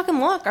mean, good fucking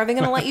luck. Are they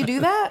going to let you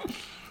do that?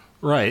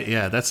 Right,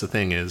 yeah, that's the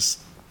thing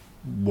is,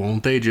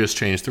 won't they just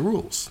change the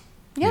rules?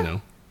 Yeah. You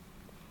know?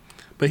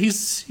 But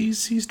he's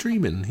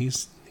dreaming.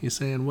 He's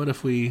saying, what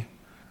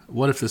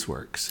if this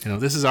works? You know,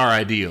 this is our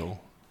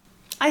ideal.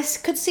 I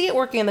could see it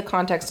working in the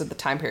context of the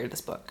time period of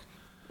this book.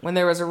 When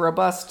there was a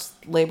robust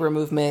labor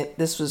movement,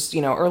 this was,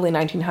 early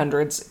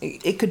 1900s,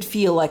 it could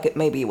feel like it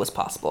maybe was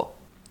possible.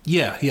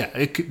 Yeah,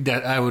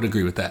 I would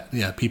agree with that.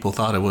 Yeah, people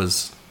thought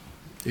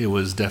it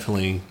was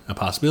definitely a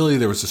possibility.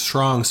 There was a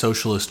strong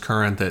socialist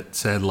current that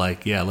said,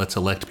 like, yeah, let's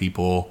elect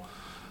people,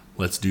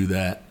 let's do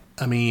that.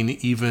 I mean,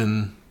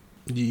 even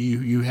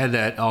you had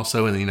that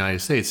also in the United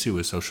States too,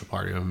 with Social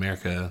Party of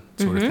America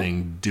sort of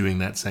thing, doing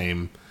that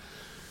same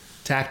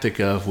tactic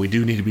of we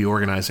do need to be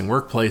organizing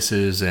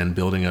workplaces and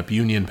building up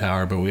union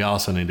power, but we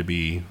also need to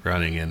be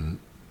running and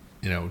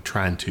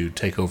trying to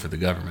take over the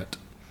government.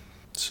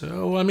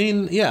 So I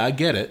mean, yeah, I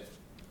get it.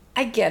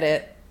 I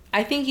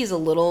think he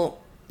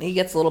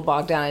gets a little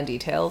bogged down in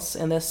details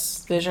in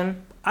this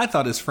vision. I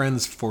thought his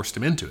friends forced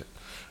him into it.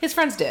 His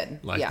friends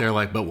did. They're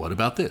like, but what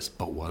about this?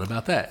 But what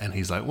about that? And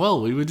he's like,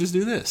 well, we would just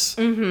do this.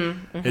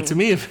 Mm-hmm. And to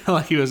me, it felt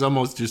like he was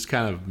almost just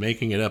kind of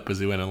making it up as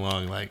he went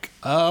along. Like,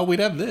 we'd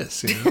have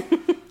this.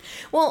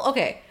 Well,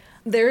 okay.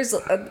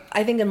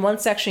 I think in one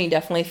section he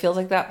definitely feels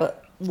like that.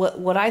 But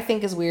what I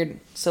think is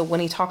weird, so when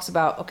he talks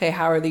about, okay,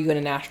 how are they going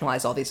to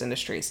nationalize all these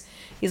industries?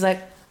 He's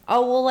like,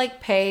 oh, we'll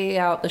pay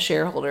out the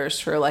shareholders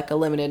for a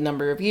limited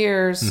number of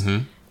years.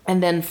 Mm-hmm.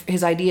 And then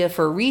his idea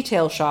for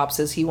retail shops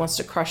is he wants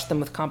to crush them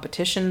with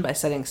competition by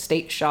setting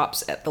state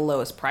shops at the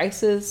lowest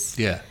prices.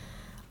 Yeah.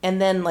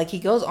 And then he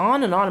goes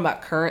on and on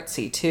about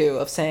currency too,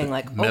 of saying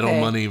metal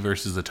money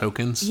versus the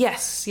tokens.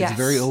 Yes. It's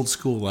very old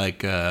school,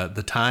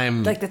 the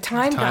time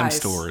guys,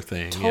 store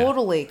thing.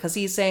 Totally, because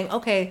he's saying,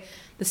 okay,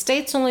 the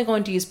state's only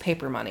going to use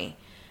paper money,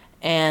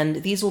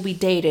 and these will be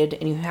dated,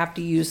 and you have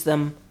to use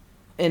them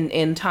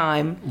in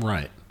time.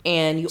 Right.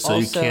 And you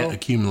can't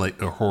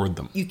accumulate or hoard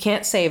them. You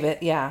can't save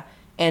it, yeah.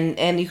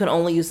 And you can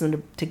only use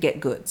them to get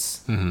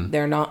goods. Mm-hmm.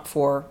 They're not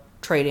for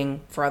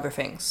trading for other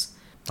things.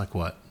 Like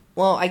what?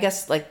 Well, I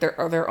guess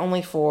they're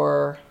only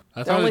for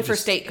for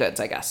state goods,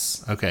 I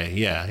guess. Okay,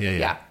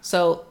 yeah.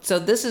 So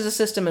this is a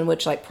system in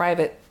which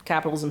private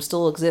capitalism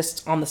still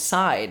exists on the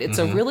side. It's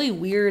a really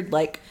weird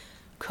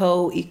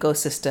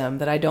co-ecosystem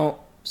that I don't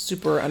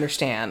super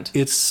understand.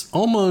 It's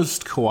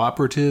almost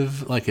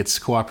cooperative, it's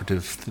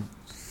cooperative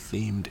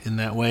themed in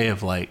that way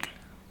of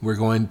we're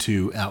going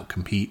to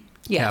outcompete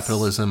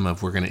capitalism,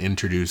 of we're going to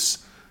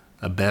introduce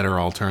a better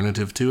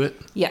alternative to it.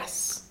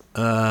 Yes.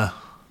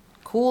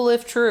 Cool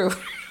if true.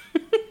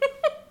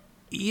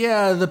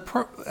 Yeah,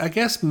 I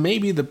guess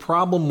maybe the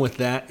problem with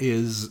that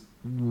is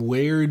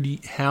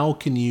how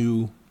can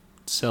you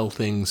sell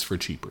things for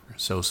cheaper?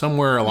 So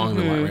somewhere along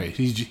the line, right?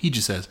 He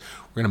just says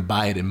we're going to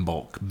buy it in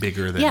bulk,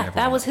 bigger than everyone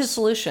that was else. his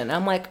solution.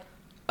 I'm like,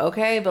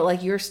 okay, but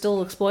like you're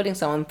still exploiting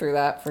someone through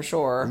that for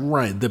sure.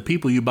 Right. The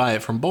people you buy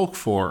it from bulk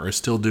for are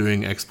still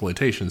doing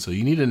exploitation. So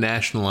you need to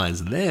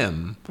nationalize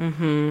them.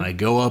 Like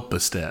go up a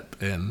step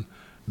and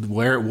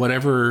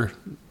whatever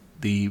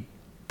the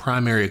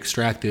primary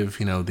extractive,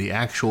 the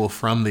actual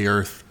from the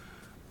earth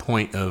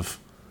point of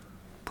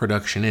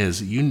production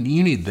is, you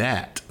need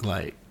that,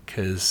 like,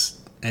 because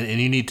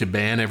and you need to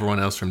ban everyone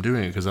else from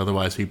doing it, because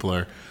otherwise people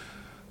are.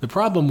 The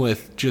problem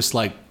with just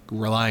like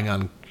relying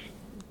on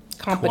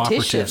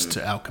cooperatives to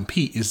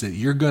outcompete is that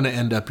you're going to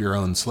end up your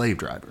own slave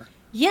driver.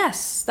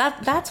 Yes,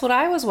 that's what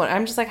I was wondering.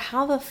 I'm just like,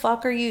 how the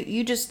fuck are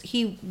you just,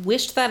 he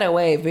wished that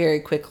away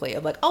very quickly.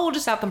 I'm like, oh, we'll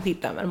just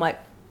outcompete them. And I'm like,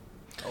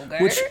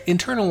 okay. Which,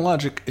 internal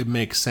logic, it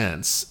makes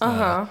sense.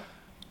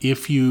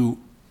 If you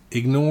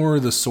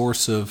ignore the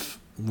source of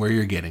where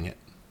you're getting it,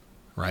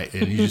 right?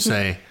 And you just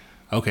say,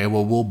 okay,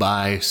 well, we'll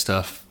buy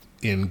stuff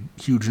in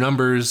huge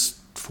numbers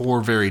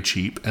for very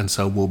cheap, and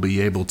so we'll be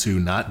able to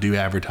not do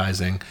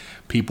advertising.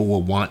 People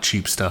will want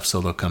cheap stuff, so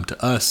they'll come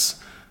to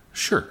us.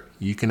 Sure,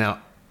 you can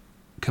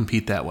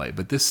out-compete that way,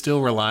 but this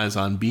still relies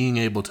on being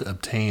able to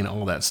obtain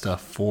all that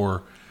stuff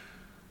for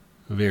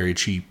very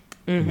cheap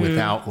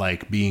without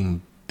like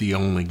being the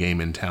only game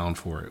in town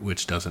for it,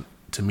 which doesn't,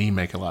 to me,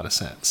 make a lot of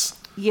sense.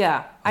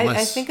 Yeah,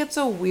 I think it's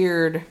a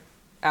weird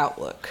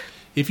outlook.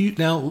 If you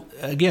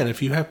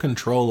have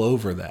control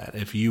over that,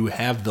 if you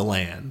have the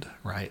land,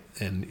 right,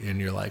 and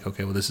you're like,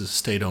 okay, well, this is a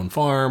state-owned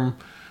farm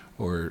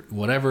or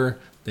whatever,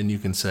 then you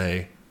can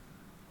say,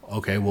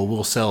 okay, well,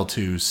 we'll sell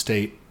to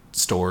state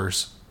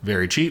stores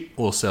very cheap.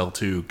 We'll sell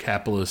to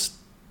capitalist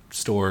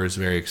stores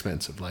very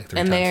expensive, like 3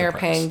 times the price. And they're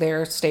paying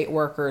their state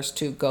workers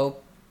to go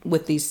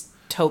with these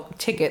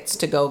tickets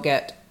to go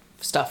get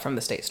stuff from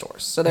the state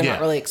stores. So they're not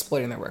really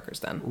exploiting their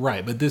workers then.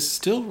 Right, but this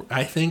still,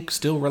 I think,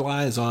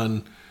 relies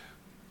on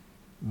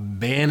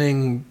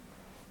banning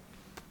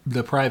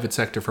the private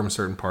sector from a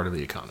certain part of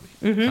the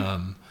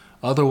economy.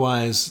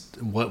 Otherwise,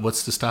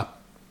 what's to stop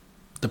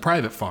the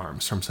private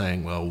farms from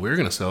saying, well, we're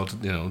going to sell to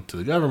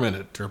the government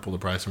at triple the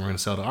price, and we're going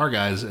to sell to our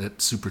guys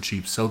at super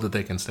cheap so that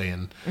they can stay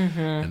in,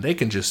 and they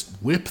can just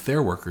whip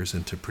their workers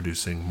into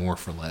producing more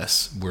for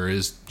less,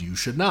 whereas you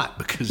should not,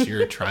 because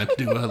you're trying to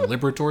do a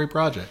liberatory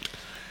project.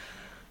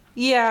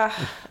 Yeah,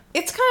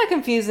 it's kind of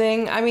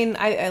confusing. I mean,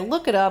 I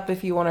look it up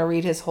if you want to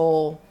read his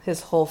whole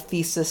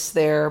thesis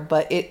there,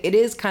 but it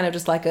is kind of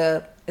just like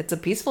it's a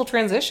peaceful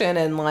transition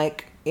and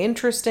like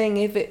interesting.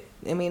 If it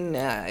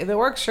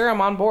works, sure,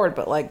 I'm on board,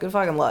 but like good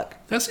fucking luck.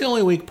 That's the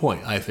only weak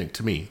point, I think,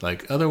 to me.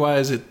 Like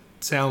otherwise, it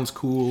sounds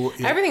cool.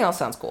 Everything else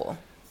sounds cool.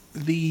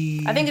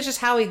 I think it's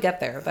just how we get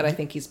there that I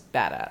think he's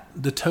bad at.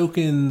 The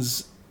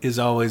tokens is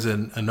always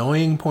an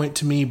annoying point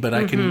to me, but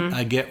I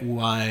get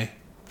why.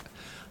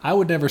 I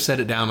would never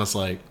set it down as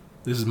like,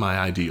 this is my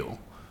ideal.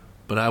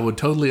 But I would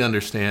totally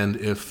understand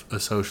if a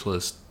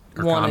socialist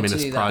or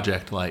communist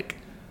project like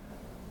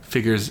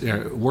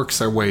works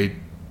their way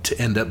to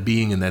end up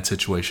being in that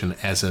situation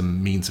as a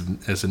means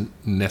of, as a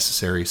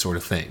necessary sort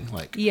of thing.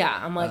 Like, yeah,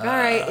 I'm like, all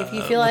right, if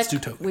you feel like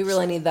we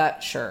really need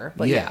that, sure.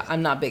 But yeah,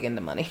 I'm not big into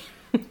money.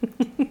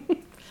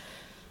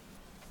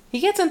 He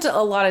gets into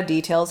a lot of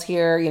details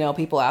here.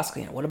 People ask,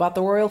 what about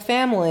the royal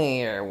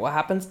family? Or what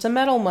happens to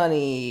metal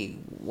money?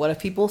 What if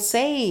people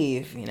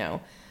save?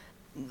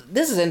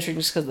 This is interesting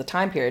just because of the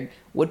time period.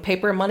 Would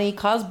paper money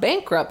cause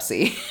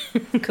bankruptcy?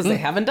 Because they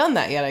haven't done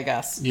that yet, I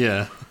guess.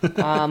 Yeah.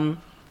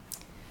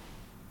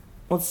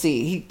 Let's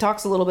see. He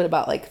talks a little bit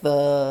about like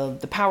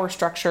the power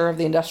structure of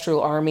the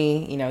industrial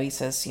army. He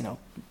says,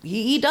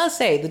 he does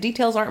say the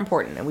details aren't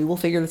important and we will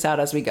figure this out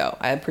as we go.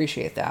 I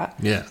appreciate that.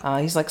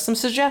 Yeah. He's like, some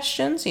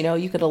suggestions,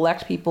 you could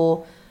elect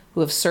people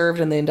who have served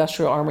in the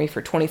industrial army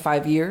for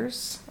 25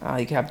 years.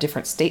 You could have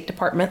different state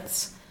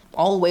departments.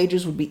 All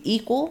wages would be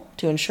equal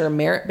to ensure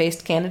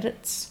merit-based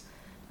candidates.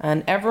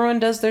 And everyone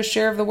does their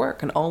share of the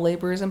work and all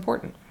labor is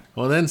important.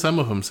 Well, then some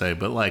of them say,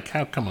 but like,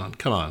 come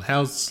on.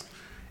 How's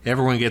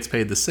everyone gets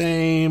paid the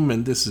same?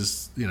 And this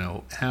is,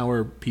 how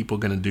are people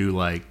going to do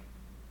like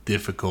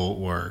difficult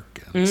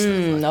work and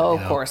stuff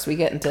like of course we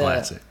get into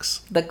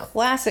classics, the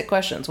classic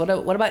questions. What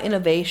about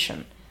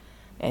innovation?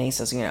 And he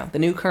says, the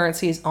new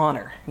currency is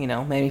honor.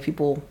 Maybe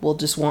people will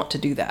just want to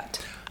do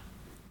that.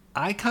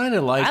 I kind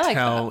of liked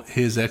how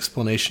his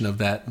explanation of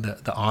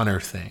that the honor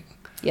thing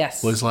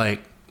was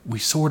like, we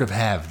sort of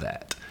have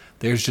that.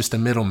 There's just a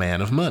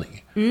middleman of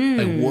money.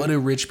 Like, what do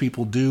rich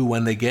people do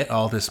when they get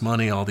all this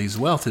money, all these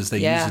wealth, is they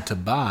use it to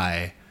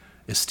buy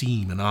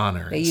esteem and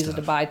honor. They use it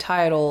to buy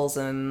titles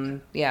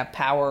and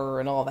power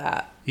and all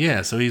that.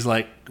 Yeah, so he's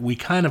like, we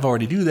kind of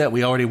already do that.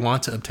 We already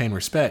want to obtain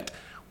respect.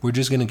 We're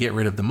just going to get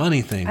rid of the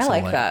money thing. I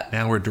like that.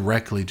 Now we're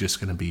directly just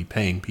going to be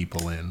paying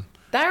people in.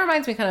 That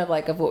reminds me kind of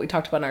like of what we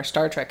talked about in our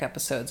Star Trek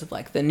episodes of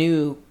like the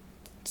new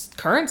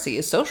currency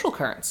is social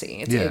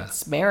currency.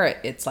 It's merit.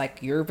 It's like,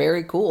 you're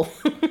very cool.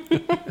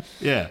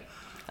 Yeah.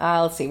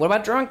 Let's see. What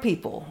about drunk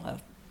people?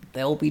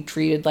 They'll be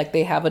treated like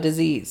they have a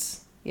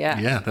disease. Yeah.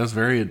 Yeah, that's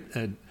very...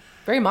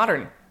 very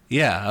modern.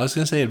 Yeah, I was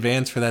going to say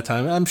advanced for that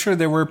time. I'm sure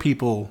there were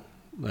people,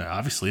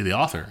 obviously the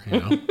author,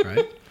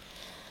 right?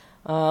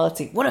 Let's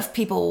see. What if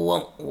people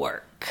won't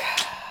work?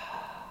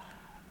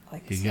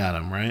 You got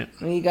them, right?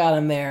 You got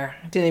them there.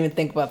 Didn't even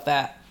think about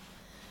that.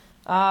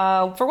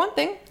 For one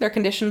thing, their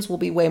conditions will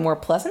be way more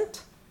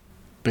pleasant.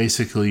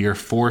 Basically, you're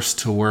forced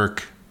to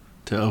work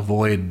to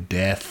avoid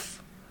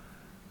death.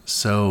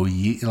 So,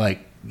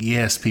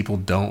 yes, people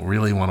don't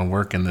really want to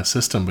work in the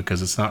system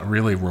because it's not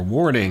really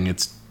rewarding.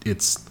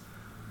 It's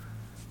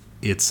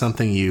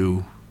something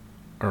you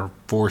are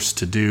forced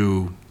to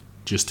do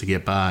just to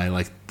get by.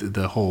 Like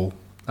the whole,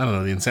 I don't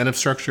know, the incentive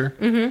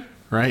structure,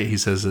 right? He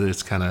says that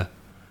it's kind of,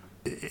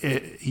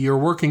 you're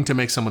working to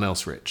make someone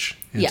else rich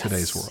in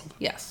today's world.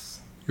 Yes.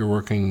 You're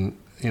working,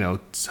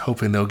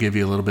 hoping they'll give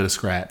you a little bit of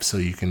scrap so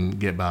you can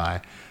get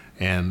by.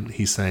 And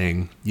he's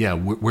saying, yeah,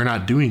 we're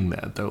not doing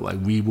that though. Like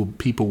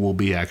people will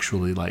be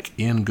actually like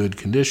in good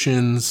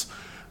conditions.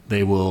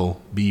 They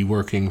will be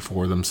working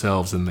for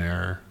themselves and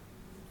their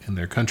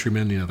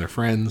countrymen, their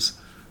friends.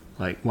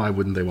 Like, why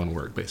wouldn't they want to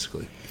work,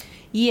 basically?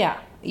 Yeah,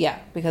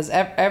 because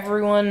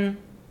everyone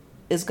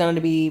is going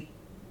to be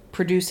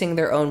producing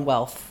their own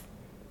wealth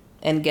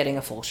and getting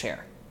a full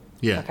share.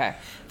 Yeah. Okay.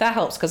 That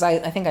helps, because I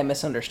think I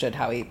misunderstood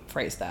how he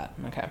phrased that.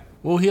 Okay.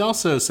 Well, he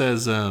also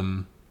says,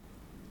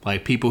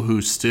 people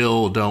who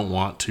still don't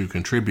want to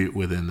contribute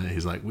within it,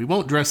 he's like, we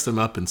won't dress them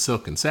up in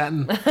silk and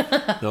satin.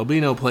 There'll be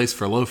no place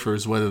for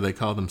loafers, whether they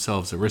call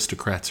themselves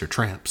aristocrats or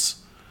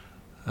tramps.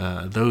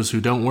 Those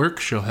who don't work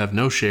shall have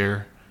no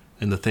share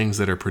in the things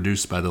that are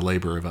produced by the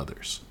labor of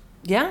others.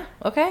 Yeah,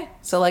 okay.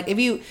 So, I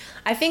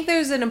think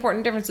there's an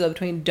important difference, though,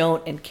 between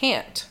don't and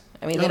can't.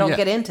 I mean, they don't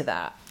get into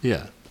that.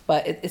 Yeah.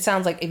 But it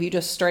sounds like if you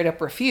just straight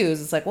up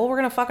refuse, it's like, well, we're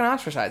going to fucking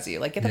ostracise you.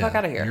 Like, get the fuck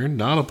out of here. You're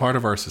not a part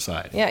of our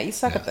society. Yeah, you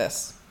suck at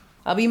this.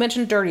 But you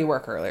mentioned dirty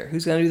work earlier.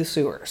 Who's going to do the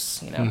sewers,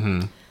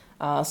 Some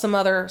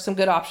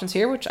good options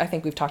here, which I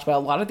think we've talked about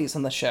a lot of these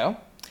on the show.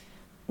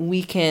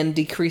 We can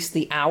decrease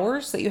the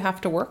hours that you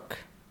have to work.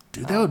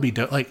 Dude, that would be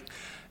dope. Like,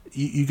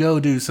 you go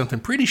do something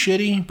pretty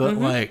shitty, but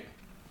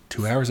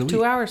 2 hours a week.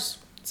 2 hours.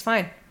 It's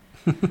fine.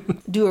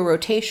 Do a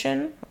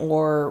rotation,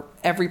 or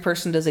every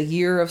person does a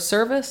year of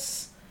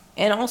service.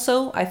 And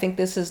also, I think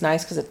this is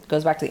nice because it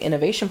goes back to the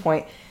innovation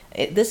point.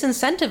 This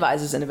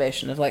incentivizes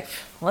innovation of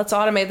let's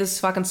automate this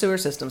fucking sewer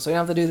system so we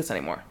don't have to do this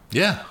anymore.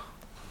 Yeah.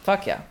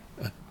 Fuck yeah.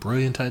 A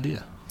brilliant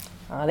idea.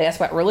 They ask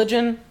about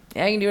religion.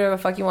 Yeah, you can do whatever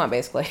the fuck you want,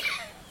 basically.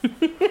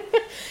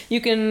 You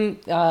can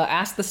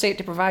ask the state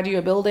to provide you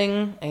a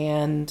building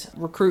and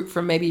recruit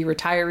from maybe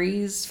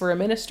retirees for a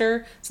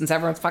minister, since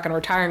everyone's fucking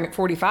retiring at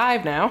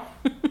 45 now.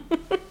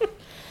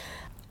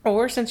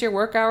 Or since your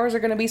work hours are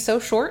going to be so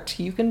short,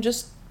 you can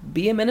just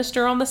be a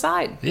minister on the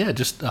side. Yeah,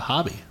 just a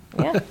hobby.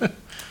 Yeah.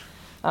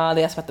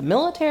 They asked about the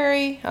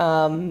military,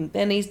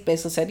 and he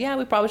basically said, yeah,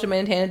 we probably should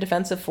maintain a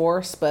defensive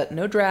force, but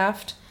no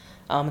draft.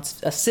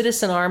 It's a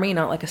citizen army,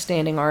 not like a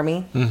standing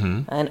army,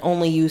 and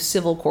only use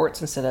civil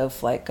courts instead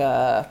of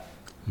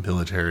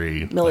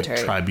military.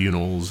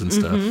 Tribunals and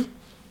stuff.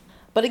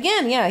 But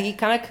again, yeah, he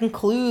kind of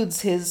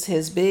concludes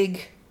his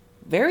big,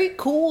 very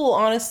cool,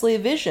 honestly,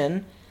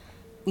 vision.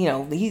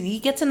 He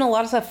gets into a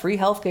lot of stuff: free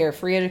healthcare,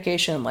 free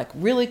education,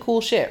 really cool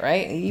shit,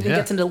 right? He even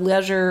gets into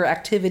leisure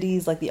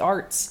activities like the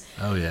arts.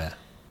 Oh yeah.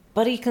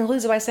 But he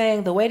concludes it by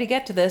saying the way to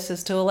get to this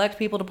is to elect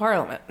people to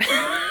parliament.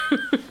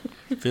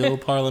 Fill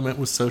parliament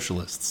with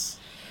socialists.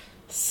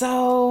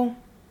 So,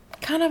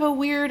 kind of a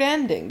weird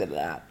ending to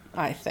that,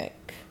 I think.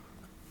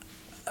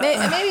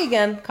 Maybe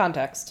again,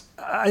 context.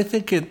 I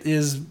think it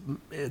is.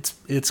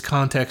 It's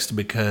context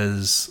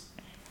because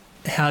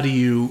how do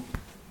you?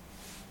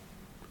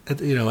 At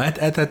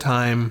that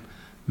time,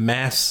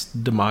 mass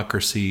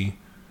democracy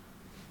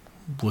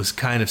was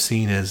kind of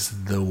seen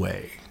as the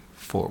way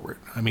forward.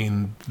 I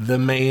mean, the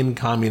main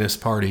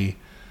Communist Party,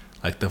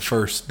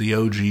 the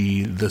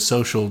OG,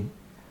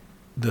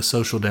 the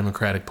Social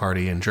Democratic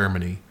Party in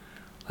Germany,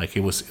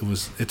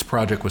 its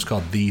project was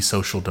called the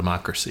Social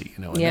Democracy,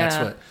 and that's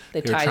what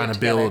they were trying to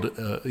build.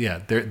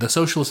 The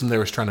socialism they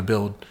were trying to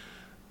build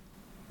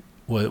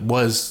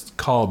was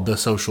called the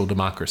social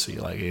democracy.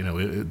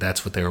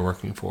 That's what they were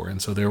working for,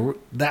 and so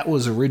that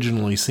was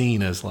originally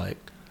seen as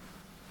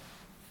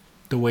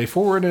the way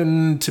forward,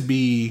 and to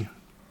be,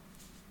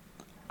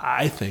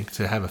 I think,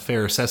 to have a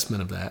fair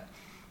assessment of that.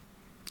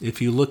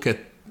 If you look at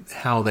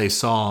how they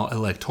saw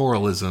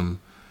electoralism,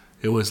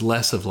 it was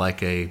less of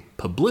a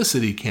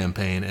publicity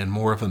campaign and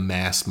more of a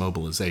mass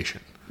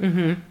mobilization.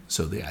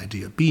 So the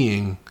idea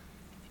being,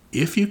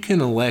 if you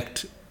can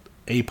elect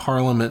a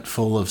parliament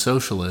full of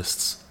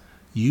socialists,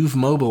 you've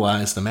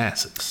mobilized the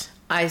masses.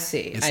 I see.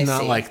 It's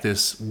not like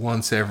this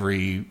once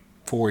every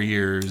 4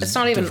 years. It's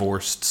not even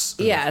divorced.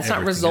 Yeah, it's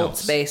not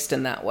results based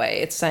in that way.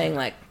 It's saying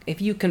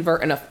if you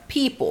convert enough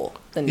people,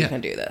 then you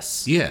can do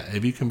this. Yeah,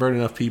 if you convert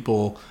enough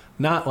people,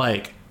 not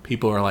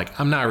people are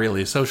I'm not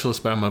really a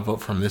socialist, but I'm going to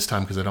vote for him this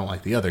time because I don't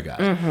like the other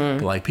guy.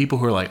 But people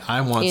who are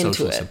I want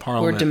socialists in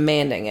parliament. We're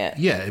demanding it.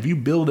 Yeah, if you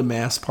build a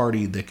mass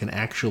party that can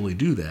actually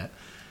do that,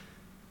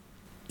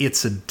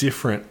 it's a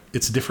different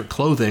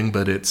clothing,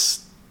 but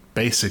it's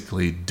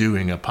basically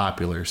doing a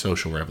popular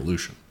social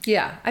revolution.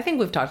 Yeah, I think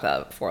we've talked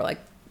about it before.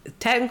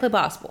 Technically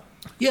possible.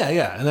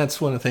 Yeah. And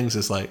that's one of the things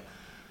is like,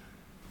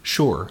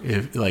 sure,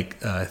 if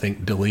like I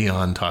think De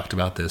Leon talked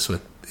about this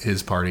with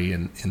his party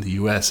in the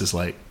U.S. is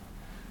like,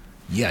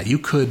 yeah, you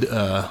could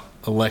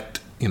elect,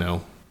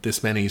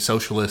 this many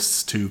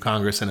socialists to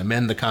Congress and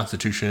amend the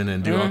Constitution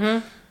and do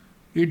all.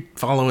 You're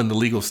following the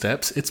legal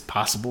steps. It's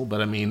possible,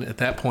 but I mean, at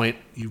that point,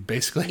 you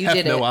basically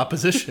have no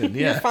opposition.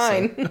 Yeah, you're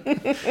fine.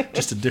 So,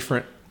 just a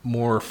different,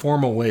 more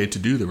formal way to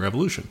do the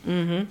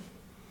revolution.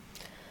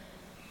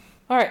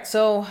 All right,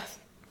 so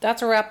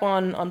that's a wrap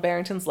on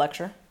Barrington's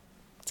lecture.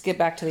 Let's get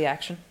back to the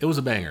action. It was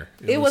a banger.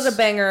 It was a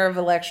banger of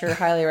a lecture.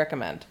 Highly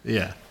recommend.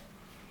 Yeah.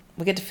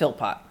 We get to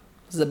Philpot.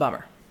 This is a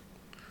bummer.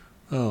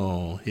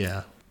 Oh,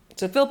 yeah.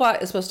 So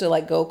Philpot is supposed to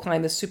like go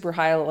climb this super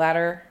high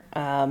ladder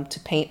to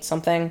paint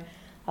something.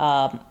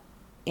 And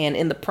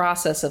in the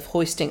process of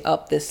hoisting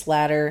up this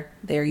ladder,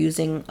 they're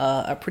using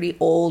a pretty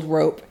old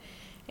rope,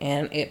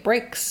 and it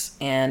breaks,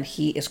 and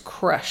he is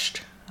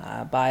crushed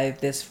by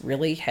this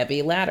really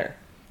heavy ladder,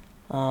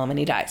 and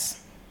he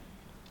dies.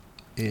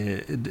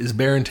 Is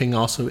Barrington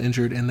also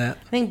injured in that?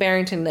 I think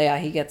Barrington,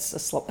 he gets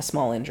a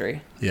small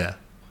injury. Yeah.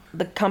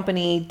 The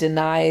company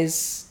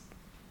denies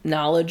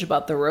knowledge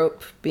about the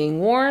rope being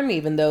worn,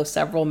 even though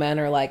several men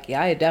are like,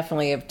 yeah, I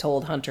definitely have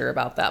told Hunter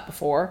about that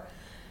before.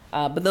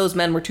 But those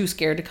men were too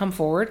scared to come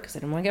forward because they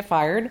didn't want to get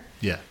fired.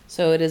 Yeah.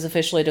 So it is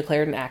officially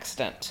declared an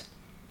accident.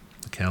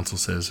 The council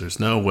says there's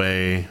no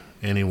way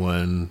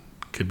anyone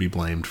could be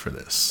blamed for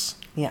this.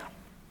 Yeah.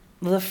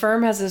 The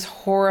firm has this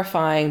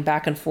horrifying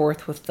back and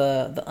forth with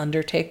the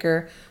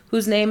Undertaker,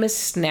 whose name is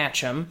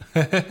Snatch'em.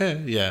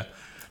 Yeah.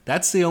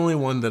 That's the only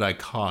one that I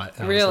caught.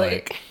 I really? was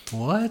like,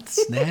 what?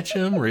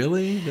 Snatch'em?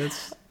 Really?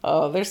 That's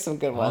there's some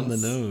good ones. on the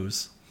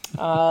nose.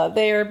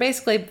 They are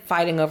basically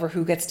fighting over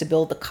who gets to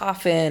build the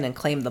coffin and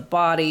claim the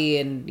body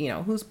and,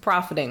 who's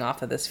profiting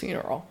off of this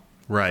funeral.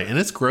 Right. And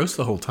it's gross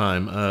the whole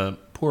time.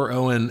 Poor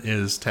Owen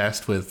is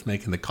tasked with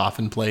making the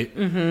coffin plate.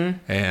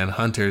 And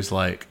Hunter's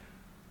like,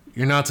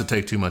 you're not to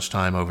take too much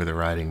time over the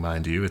writing,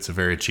 mind you. It's a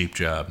very cheap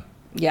job.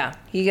 Yeah.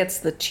 He gets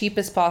the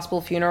cheapest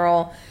possible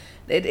funeral.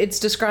 It's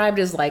described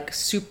as like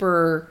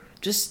super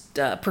just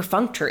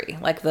perfunctory.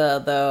 Like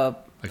the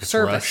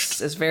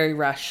service is very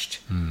rushed.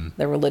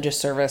 The religious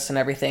service and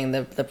everything.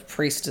 The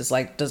priest is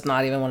like, does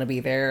not even want to be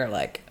there.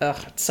 Like,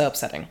 ugh, it's so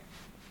upsetting.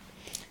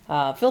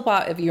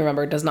 Philpot, if you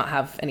remember, does not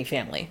have any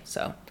family.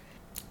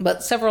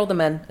 But several of the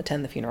men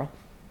attend the funeral.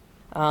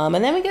 And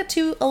then we get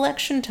to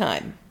election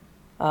time.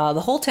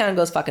 The whole town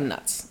goes fucking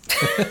nuts.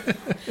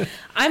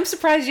 I'm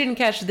surprised you didn't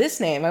catch this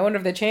name. I wonder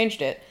if they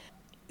changed it.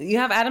 You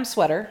have Adam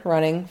Sweater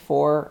running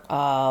for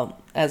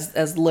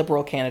as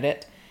Liberal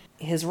candidate.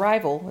 His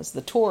rival is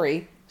the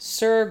Tory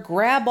Sir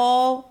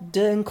Graball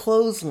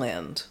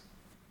d'Encloseland.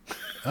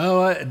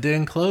 Oh,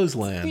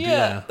 d'Encloseland.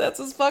 Yeah, that's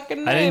his fucking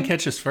name. I didn't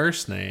catch his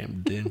first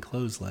name.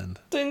 D'Encloseland.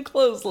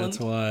 D'Encloseland. That's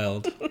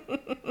wild.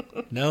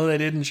 No, they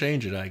didn't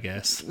change it, I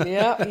guess.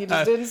 Yeah, you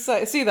just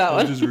didn't see that one.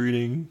 I'm just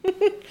reading.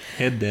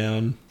 Head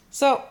down.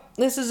 So,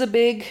 this is a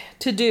big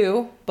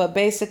to-do, but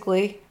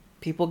basically,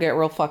 people get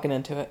real fucking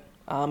into it.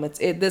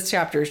 This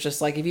chapter is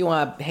just like, if you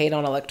want to hate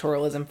on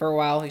electoralism for a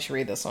while, you should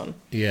read this one.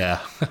 Yeah.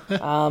 We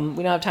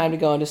don't have time to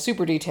go into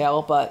super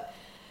detail, but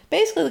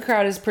basically the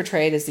crowd is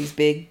portrayed as these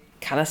big,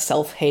 kind of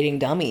self-hating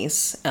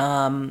dummies.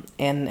 And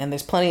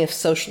there's plenty of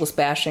socialist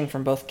bashing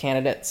from both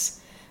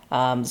candidates.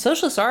 The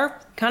socialists are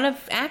kind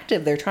of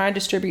active. They're trying to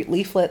distribute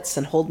leaflets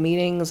and hold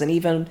meetings and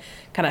even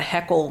kind of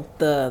heckle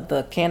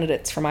the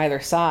candidates from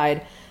either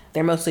side.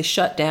 They're mostly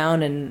shut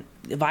down and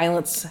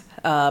violence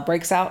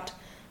breaks out.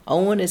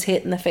 Owen is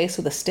hit in the face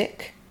with a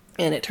stick,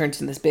 and it turns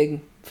into this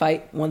big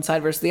fight, one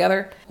side versus the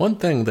other. One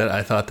thing that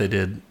I thought they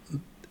did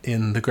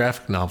in the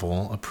graphic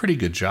novel a pretty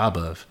good job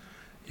of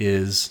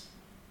is,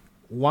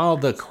 while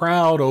the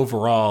crowd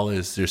overall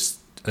is just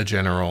a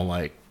general,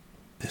 like,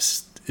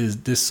 this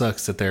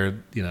sucks that they're,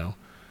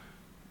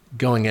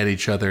 going at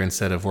each other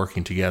instead of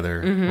working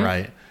together,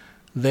 right?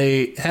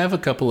 They have a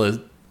couple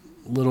of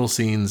little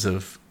scenes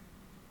of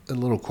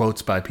little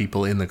quotes by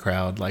people in the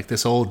crowd, like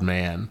this old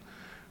man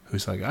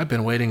who's like, I've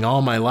been waiting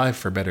all my life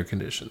for better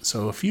conditions,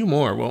 so a few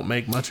more won't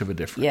make much of a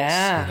difference.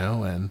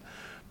 Yeah. And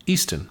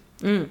Easton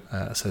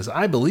says,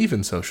 I believe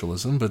in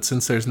socialism, but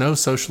since there's no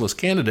socialist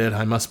candidate,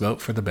 I must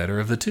vote for the better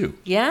of the two.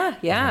 Yeah.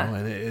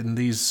 And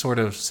these sort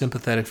of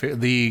sympathetic,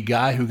 the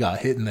guy who got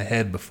hit in the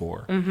head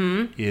before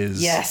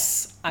is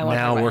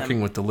now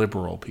working with the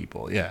liberal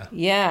people.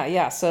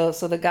 Yeah. So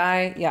the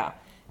guy,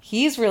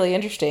 he's really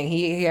interesting.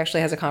 He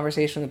actually has a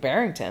conversation with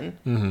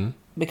Barrington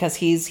because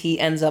he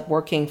ends up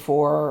working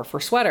for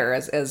Sweater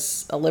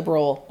as a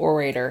liberal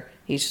orator.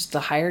 He's just a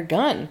hired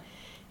gun.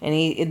 And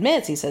he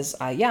admits, he says,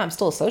 I'm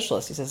still a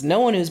socialist. He says,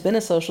 no one who's been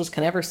a socialist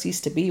can ever cease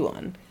to be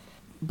one.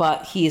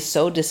 But he is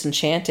so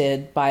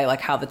disenchanted by like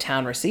how the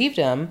town received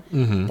him,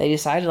 they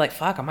decided like,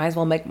 fuck, I might as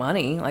well make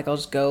money. Like, I'll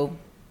just go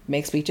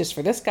make speeches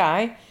for this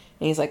guy. And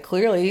he's like,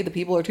 clearly the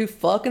people are too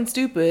fucking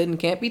stupid and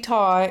can't be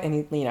taught.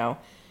 And,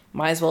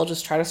 might as well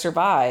just try to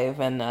survive.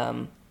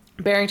 And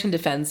Barrington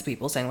defends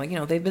people saying like,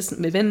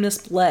 they've been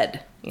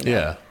misled.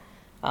 Yeah.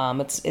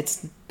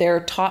 It's they're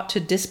taught to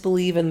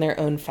disbelieve in their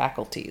own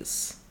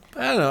faculties.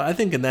 I don't know. I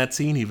think in that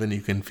scene, even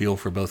you can feel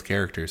for both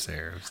characters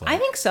there. It's like, I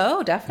think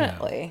so,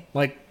 definitely.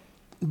 like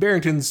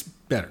Barrington's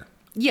better.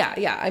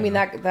 Yeah. I mean,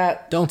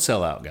 that Don't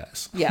sell out,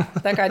 guys. yeah,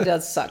 that guy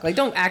does suck. Like,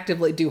 don't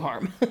actively do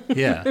harm.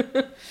 Yeah,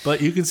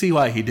 but you can see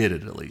why he did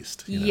it at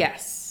least. You know?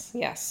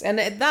 Yes, and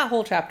that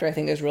whole chapter I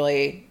think is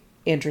really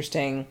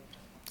interesting.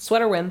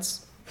 Sweater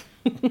wins.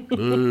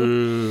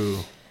 Boo.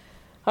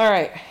 All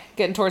right,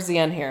 getting towards the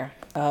end here.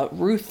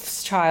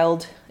 Ruth's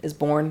child is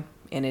born,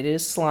 and it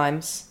is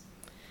Slime's.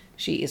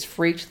 She is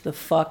freaked the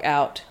fuck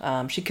out.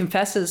 She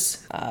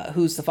confesses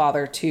who's the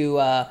father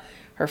to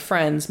her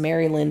friends,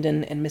 Mary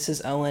Linden and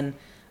Mrs. Owen.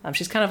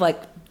 She's kind of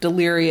like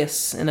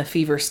delirious in a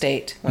fever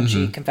state when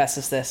she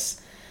confesses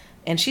this.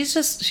 And she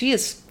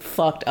is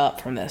fucked up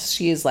from this.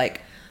 She is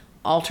like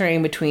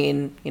alternating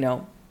between,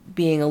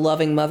 being a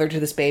loving mother to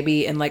this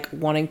baby and like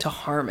wanting to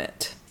harm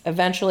it.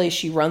 Eventually,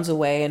 she runs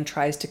away and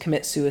tries to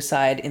commit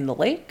suicide in the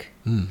lake.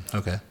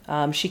 Okay.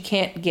 She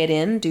can't get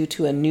in due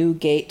to a new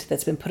gate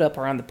that's been put up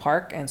around the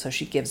park, and so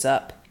she gives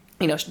up.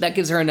 That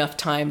gives her enough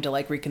time to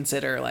like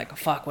reconsider, like,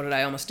 fuck, what did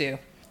I almost do?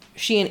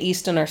 She and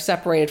Easton are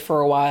separated for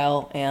a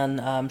while,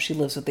 and she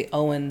lives with the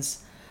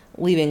Owens,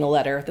 leaving a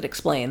letter that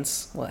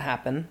explains what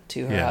happened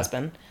to her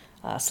husband.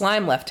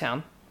 Slime left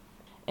town.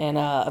 And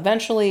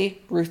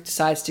eventually, Ruth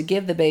decides to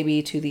give the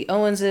baby to the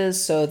Owenses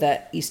so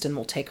that Easton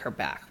will take her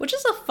back. Which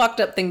is a fucked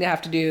up thing to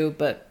have to do,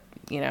 but,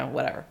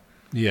 whatever.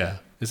 Yeah.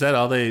 Is that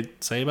all they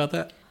say about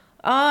that?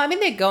 I mean,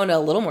 they go into a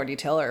little more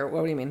detail, or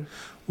what do you mean?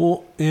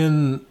 Well,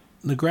 in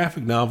the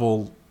graphic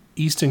novel,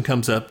 Easton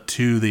comes up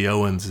to the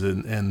Owens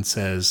and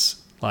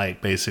says,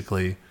 like,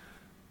 basically,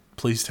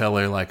 please tell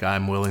her, like,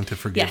 I'm willing to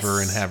forgive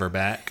her and have her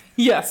back.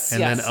 Yes,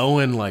 And then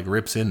Owen, like,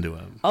 rips into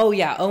him. Oh,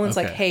 yeah. Owen's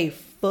like, hey,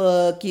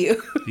 fuck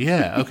you.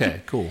 Yeah,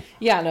 okay, cool.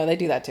 Yeah, no, they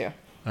do that too.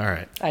 All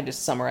right. I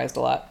just summarized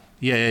a lot.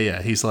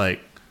 Yeah. He's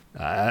like,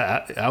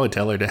 I would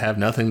tell her to have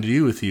nothing to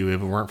do with you if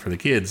it weren't for the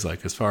kids.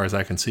 Like, as far as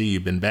I can see,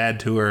 you've been bad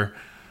to her,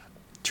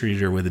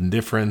 treated her with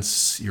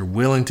indifference. You're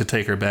willing to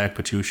take her back,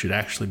 but you should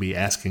actually be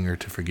asking her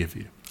to forgive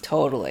you.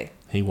 Totally.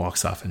 He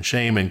walks off in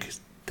shame and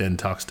then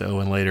talks to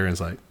Owen later and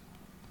is like,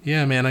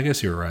 yeah, man, I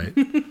guess you were right.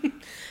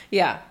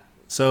 Yeah.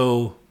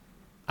 So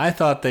I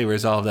thought they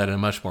resolved that in a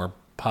much more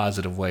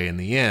positive way in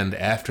the end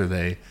after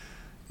they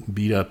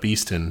beat up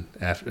Easton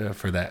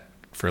for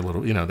a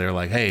little, they're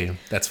like, hey,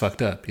 that's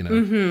fucked up,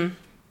 Mm-hmm.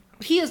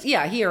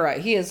 You're right.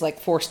 He is like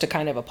forced to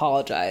kind of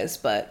apologize,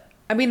 but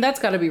I mean, that's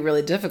got to be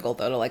really difficult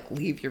though, to like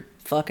leave your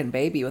fucking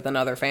baby with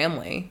another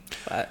family.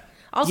 But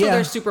also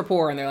they're super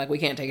poor and they're like, we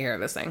can't take care of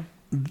this thing.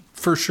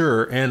 For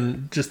sure.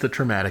 And just the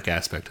traumatic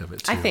aspect of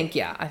it too. I think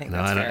that's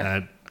fair.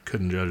 I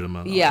couldn't judge them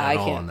on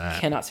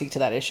that. Cannot speak to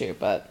that issue,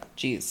 but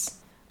geez.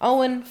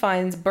 Owen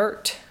finds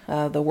Bert,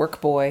 the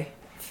work boy,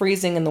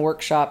 freezing in the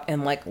workshop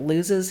and like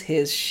loses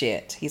his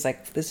shit. He's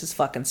like, this is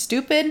fucking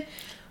stupid.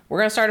 We're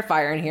going to start a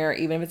fire in here,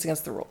 even if it's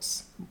against the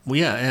rules. Well,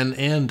 yeah.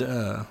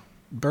 And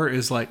Bert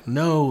is like,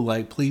 no,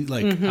 like, please,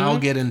 like, I'll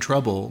get in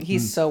trouble.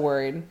 He's so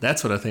worried.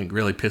 That's what I think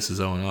really pisses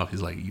Owen off.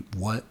 He's like,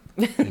 what?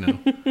 He's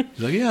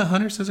like, yeah,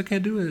 Hunter says I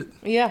can't do it.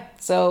 Yeah.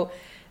 So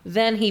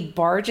then he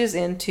barges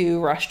into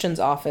Rushton's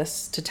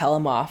office to tell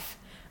him off.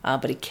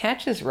 But he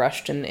catches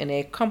Rushton in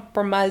a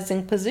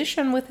compromising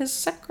position with his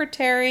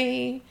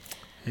secretary.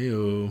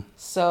 Ew.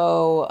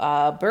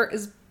 So Bert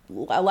is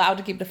allowed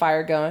to keep the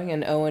fire going,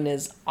 and Owen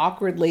is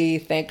awkwardly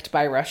thanked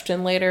by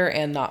Rushton later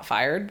and not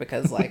fired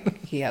because,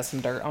 like, he has some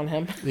dirt on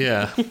him.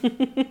 Yeah.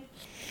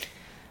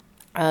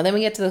 Then we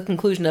get to the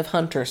conclusion of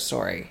Hunter's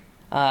story.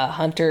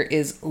 Hunter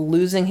is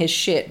losing his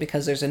shit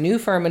because there's a new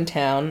firm in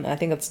town. I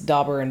think it's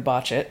Dauber and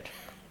Botchett.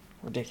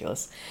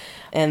 Ridiculous.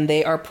 And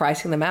they are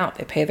pricing them out.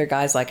 They pay their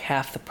guys like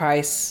half the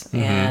price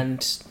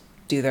and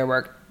do their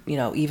work,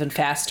 even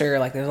faster.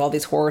 Like, there's all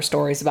these horror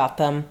stories about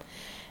them.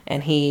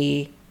 And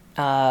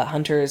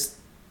Hunter's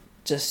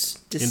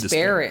just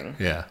despairing.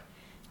 Yeah.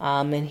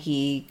 And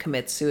he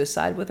commits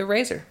suicide with a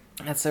razor.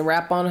 That's a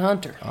wrap on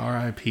Hunter.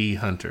 R.I.P.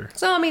 Hunter.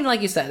 So, I mean,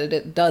 like you said,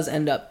 it does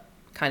end up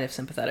kind of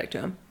sympathetic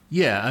to him.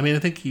 Yeah, I mean, I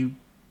think you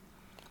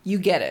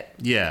get it.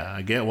 Yeah,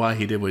 I get why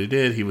he did what he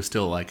did. He was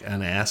still like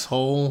an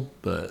asshole,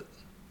 but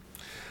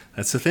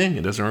that's the thing.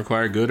 It doesn't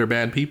require good or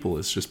bad people.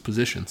 It's just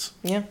positions.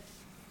 Yeah.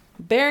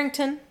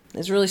 Barrington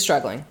is really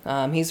struggling.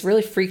 He's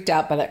really freaked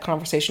out by that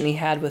conversation he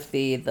had with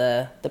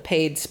the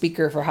paid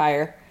speaker for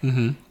hire.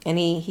 Mm-hmm. And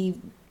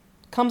he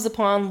comes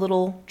upon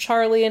little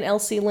Charlie and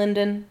Elsie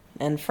Linden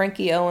and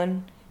Frankie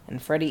Owen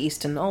and Freddie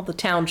Easton, all the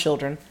town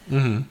children,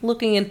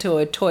 looking into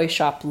a toy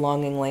shop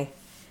longingly.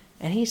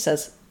 And he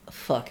says,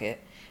 fuck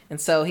it.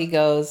 And so he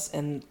goes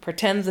and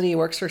pretends that he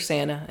works for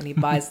Santa, and he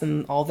buys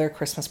them all their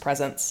Christmas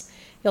presents.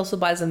 He also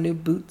buys them new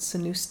boots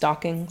and new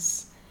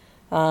stockings.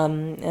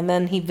 And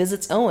then he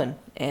visits Owen,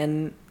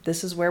 and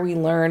this is where we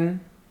learn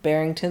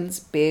Barrington's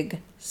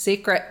big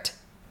secret.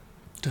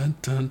 Dun,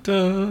 dun,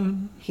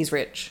 dun. He's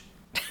rich.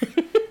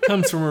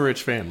 Comes from a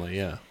rich family,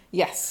 yeah.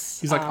 Yes.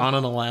 He's like on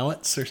an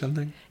allowance or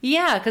something.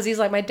 Yeah, because he's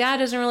like, my dad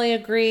doesn't really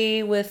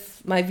agree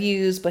with my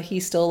views, but he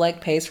still like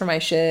pays for my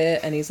shit.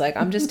 And he's like,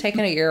 I'm just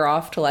taking a year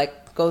off to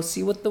like go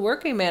see what the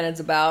working man is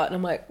about. And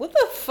I'm like, what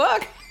the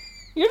fuck?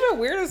 You're the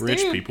weirdest Rich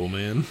dude. people,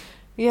 man.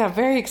 Yeah,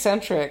 very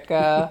eccentric.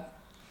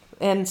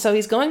 And so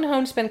he's going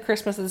home to spend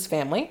Christmas with his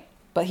family,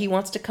 but he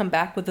wants to come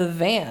back with a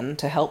van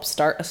to help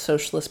start a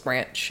socialist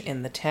branch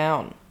in the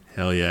town.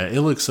 Hell yeah.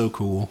 It looks so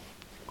cool.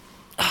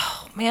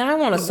 Oh, man, I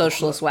want a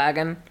socialist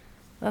wagon.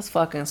 That's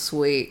fucking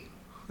sweet.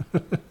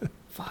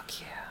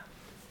 Fuck yeah.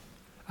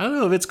 I don't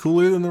know if it's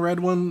cooler than the red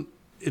one.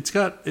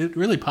 It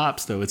really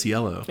pops, though. It's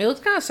yellow. It looks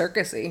kind of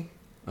circusy.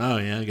 Oh,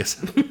 yeah, I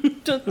guess.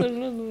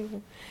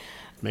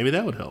 Maybe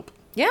that would help.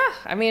 Yeah,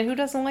 I mean, who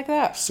doesn't like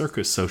that?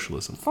 Circus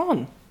socialism.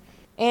 Fun.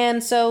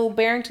 And so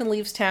Barrington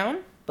leaves town,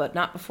 but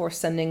not before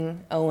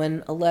sending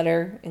Owen a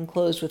letter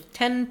enclosed with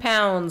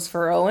 £10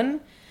 for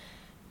Owen,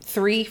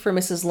 3 for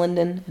Mrs.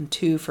 Linden, and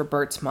 2 for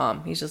Bert's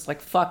mom. He's just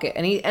like, fuck it.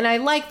 And I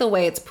like the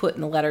way it's put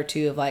in the letter,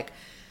 too, of like,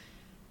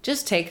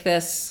 just take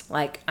this.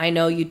 Like, I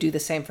know you'd do the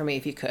same for me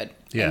if you could.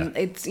 Yeah. And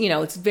it's,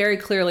 it's very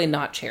clearly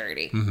not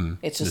charity. Mm-hmm.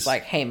 It's just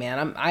like, hey,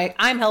 man,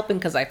 I'm helping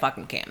because I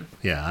fucking can.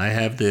 Yeah, I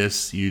have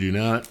this. You do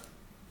not.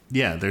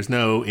 Yeah, there's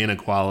no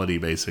inequality,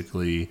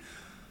 basically,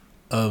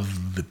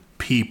 of the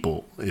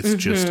people. It's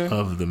just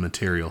of the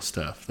material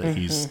stuff that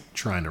he's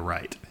trying to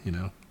write,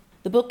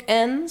 The book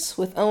ends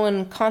with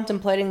Owen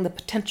contemplating the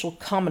potential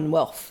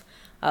commonwealth,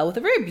 with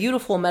a very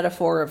beautiful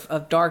metaphor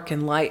of dark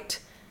and light.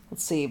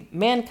 Let's see.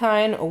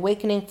 Mankind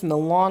awakening from the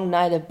long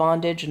night of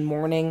bondage and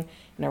mourning,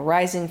 and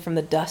arising from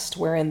the dust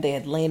wherein they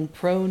had lain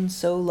prone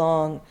so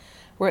long,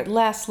 were at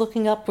last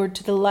looking upward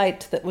to the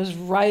light that was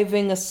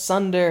riving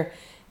asunder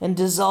and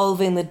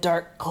dissolving the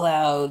dark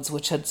clouds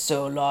which had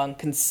so long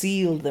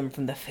concealed them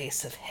from the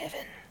face of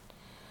heaven.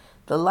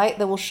 The light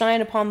that will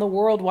shine upon the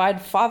worldwide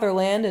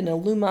fatherland and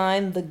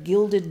illumine the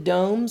gilded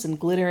domes and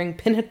glittering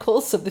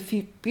pinnacles of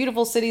the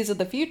beautiful cities of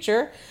the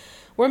future,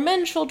 where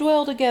men shall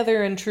dwell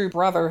together in true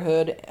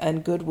brotherhood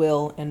and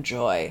goodwill and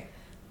joy.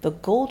 The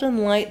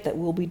golden light that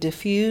will be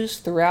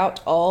diffused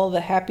throughout all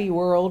the happy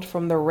world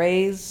from the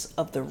rays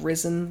of the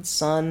risen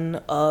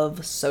sun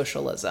of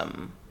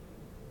socialism.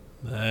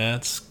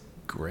 That's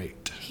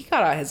great. He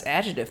got out his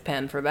adjective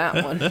pen for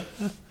that one.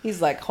 He's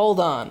like, hold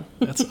on.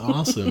 That's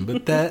awesome.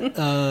 But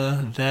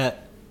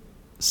that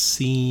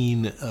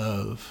scene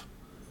of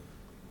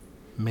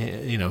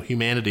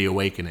humanity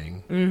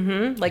awakening.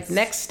 Mm-hmm. Like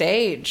next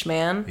stage,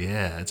 man.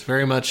 Yeah, it's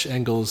very much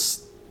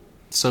Engels'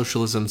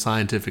 socialism,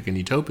 scientific and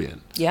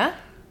utopian. Yeah.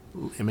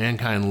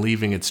 Mankind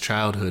leaving its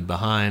childhood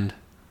behind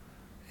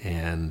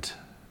and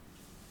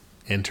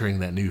entering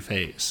that new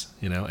phase,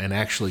 and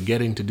actually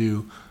getting to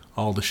do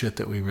all the shit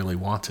that we really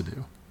want to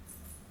do.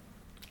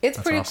 It's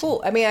pretty awesome.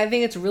 Cool. I mean, I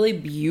think it's really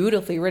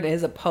beautifully written.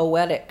 It's a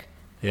poetic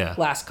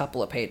last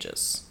couple of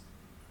pages.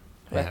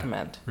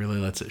 Recommend. Really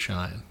lets it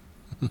shine.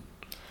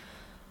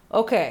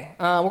 Okay,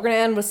 we're going to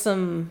end with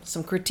some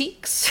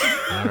critiques.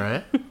 All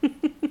right.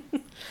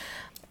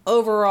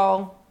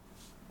 Overall,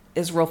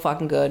 it's real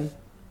fucking good.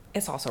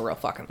 It's also real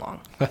fucking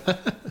long.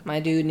 My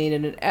dude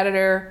needed an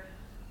editor.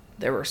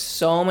 There were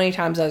so many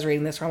times I was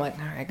reading this where I'm like,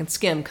 all right, I can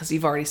skim because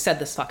you've already said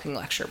this fucking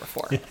lecture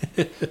before.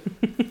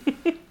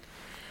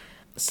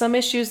 Some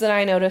issues that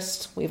I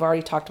noticed, we've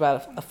already talked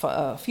about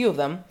a few of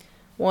them.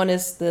 One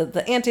is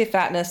the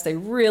anti-fatness. They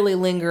really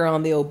linger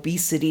on the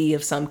obesity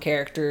of some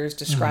characters,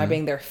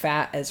 describing their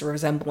fat as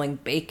resembling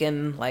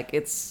bacon. Like,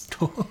 it's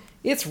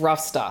rough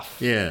stuff.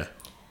 Yeah.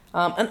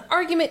 An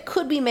argument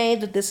could be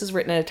made that this is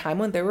written at a time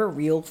when there were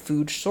real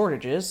food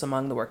shortages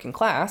among the working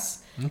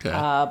class. Okay.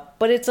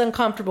 But it's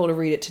uncomfortable to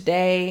read it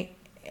today.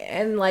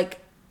 And,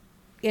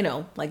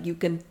 you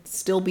can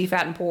still be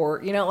fat and poor.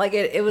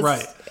 It was...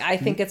 Right. I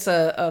think it's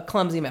a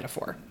clumsy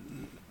metaphor.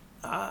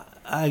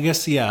 I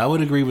guess, I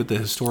would agree with the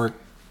historic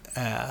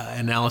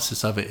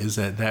analysis of it, is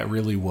that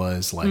really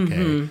was like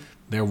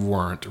there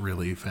weren't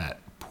really fat,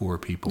 poor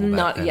people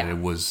back then.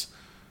 It was...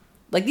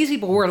 Like, these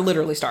people were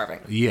literally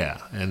starving.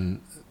 Yeah,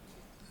 and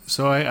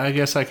so I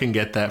guess I can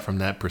get that from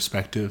that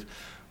perspective.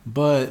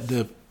 But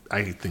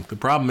I think the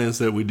problem is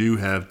that we do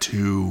have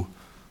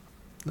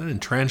not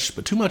entrenched,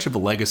 but too much of a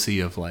legacy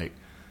of, like,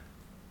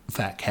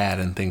 Fat Cat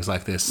and things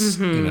like this,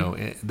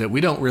 that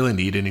we don't really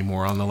need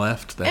anymore on the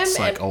left. That's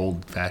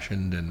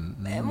old-fashioned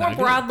and more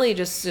broadly,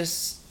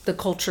 just the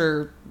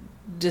culture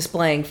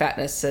displaying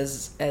fatness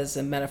as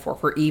a metaphor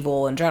for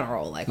evil in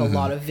general. Like, a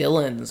lot of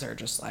villains are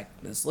just like,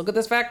 look at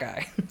this fat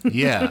guy.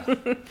 Yeah.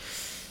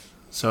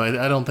 So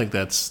I don't think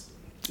that's...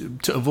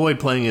 To avoid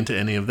playing into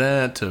any of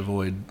that, to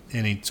avoid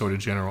any sort of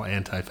general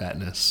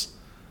anti-fatness,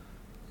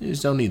 you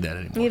just don't need that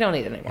anymore. You don't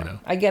need it anymore.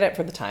 I get it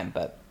for the time,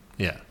 but...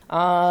 Yeah.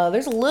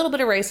 There's a little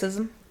bit of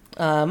racism,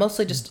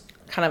 mostly just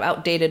kind of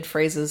outdated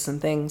phrases and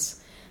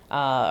things.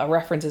 A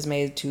reference is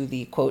made to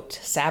the, quote,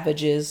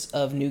 savages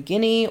of New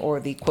Guinea, or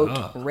the,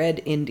 quote,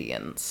 Red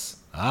Indians.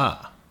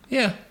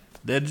 Yeah.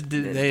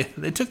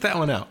 They took that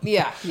one out.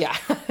 Yeah.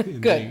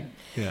 Good.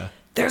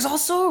 There's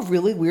also a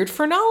really weird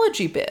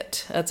phrenology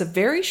bit. It's a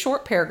very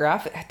short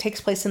paragraph. It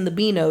takes place in the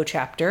Beano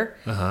chapter.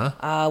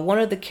 One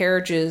of the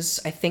carriages,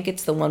 I think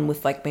it's the one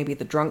with like maybe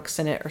the drunks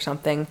in it or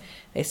something.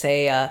 They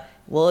say,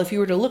 well, if you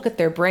were to look at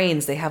their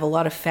brains, they have a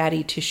lot of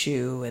fatty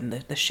tissue and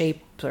the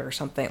shape or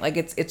something. Like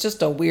it's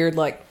just a weird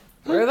like,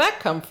 where did that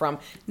come from?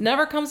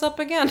 Never comes up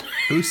again.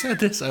 Who said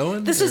this,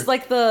 Owen? This is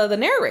like the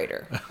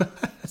narrator.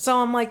 So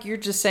I'm like, you're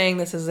just saying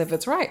this as if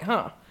it's right,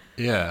 huh?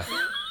 Yeah.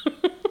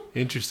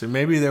 Interesting.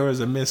 Maybe there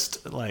was a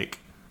missed, like,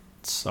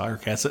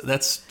 sarcasm.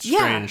 That's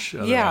strange.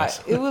 Yeah.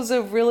 It was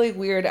a really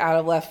weird out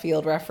of left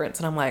field reference.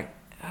 And I'm like,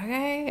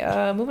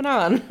 okay, moving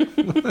on.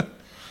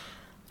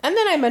 And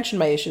then I mentioned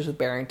my issues with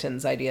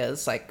Barrington's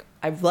ideas. Like,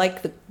 I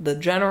like the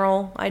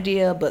general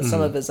idea, but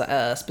some of his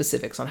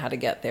specifics on how to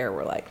get there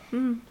were like,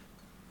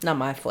 not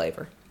my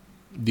flavor.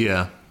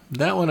 Yeah.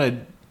 That one I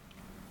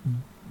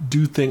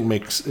do think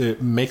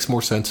makes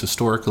more sense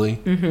historically.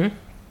 Mm-hmm.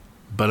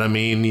 But, I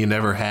mean, you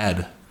never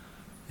had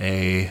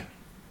a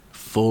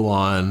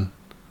full-on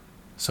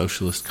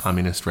socialist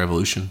communist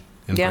revolution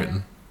in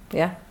Britain.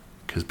 Yeah.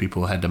 Because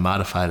people had to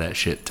modify that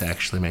shit to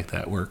actually make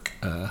that work.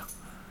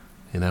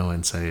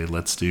 And say,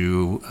 let's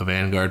do a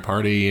vanguard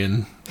party,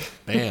 and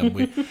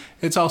bam.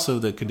 It's also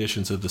the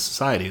conditions of the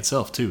society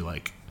itself, too.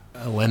 Like,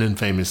 Lenin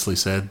famously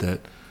said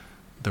that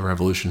the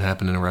revolution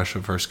happened in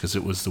Russia first because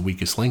it was the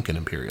weakest link in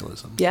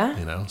imperialism.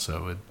 Yeah.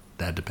 So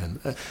that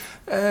depends.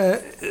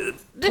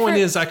 Point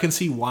is, I can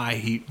see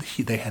why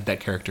they had that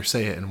character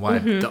say it, and why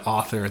the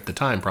author at the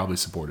time probably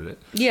supported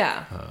it.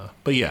 Yeah.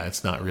 But yeah,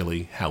 it's not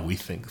really how we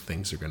think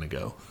things are going to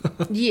go.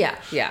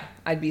 Yeah.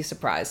 I'd be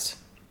surprised.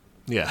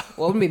 Yeah.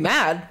 Well, I wouldn't be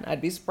mad.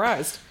 I'd be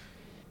surprised.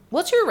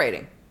 What's your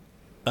rating?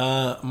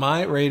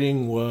 My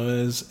rating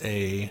was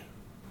a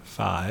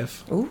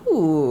 5.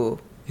 Ooh.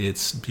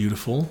 It's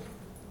beautiful.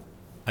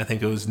 I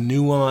think it was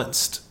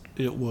nuanced.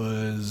 It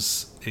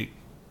was a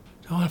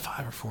 5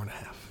 or 4.5.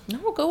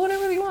 No, go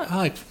whatever you want. I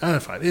like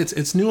 5.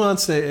 It's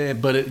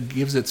nuanced, but it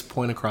gives its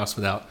point across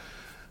without,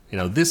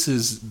 this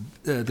is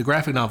the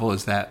graphic novel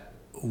is that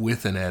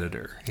with an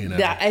editor.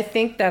 Yeah, I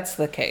think that's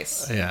the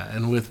case. Yeah,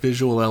 and with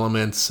visual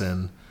elements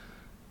and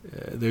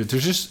there's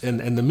just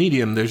and the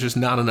medium, there's just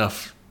not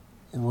enough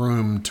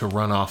room to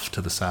run off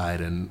to the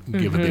side and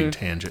give a big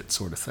tangent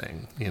sort of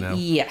thing.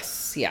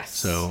 Yes.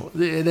 So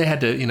they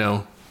had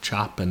to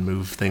chop and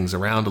move things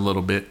around a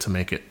little bit to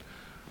make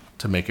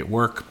it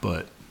work,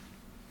 but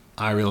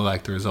I really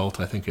like the result.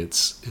 I think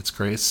it's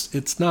great.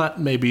 It's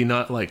maybe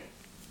not like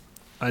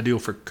ideal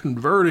for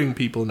converting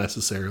people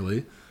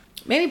necessarily.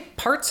 Maybe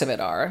parts of it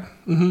are.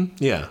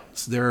 Yeah,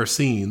 so there are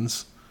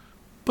scenes,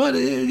 but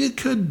it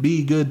could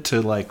be good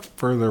to like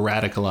further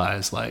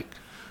radicalize like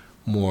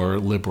more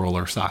liberal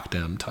or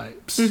SOCDEM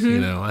types.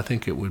 I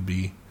think it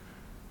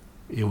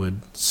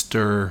would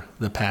stir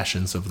the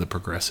passions of the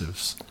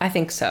progressives. I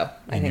think so.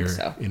 In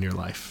your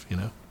life.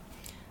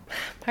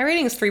 My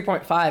rating is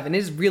 3.5, and it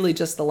is really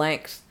just the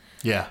length.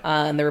 Yeah.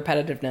 And the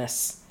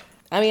repetitiveness.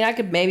 I mean, I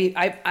could maybe...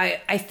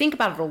 I think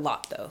about it a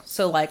lot, though.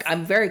 So, like,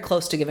 I'm very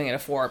close to giving it a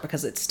 4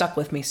 because it stuck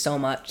with me so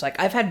much. Like,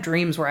 I've had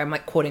dreams where I'm,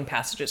 like, quoting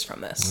passages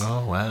from this.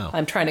 Oh, wow.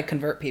 I'm trying to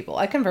convert people.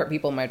 I convert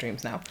people in my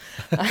dreams now.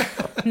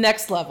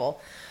 Next level.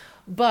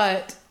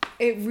 But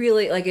it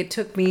really... Like, it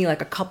took me,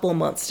 like, a couple of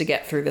months to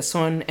get through this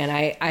one. And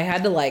I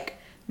had to, like...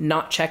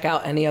 not check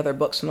out any other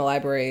books from the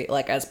library,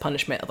 like, as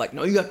punishment of, like,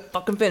 no, you gotta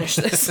fucking finish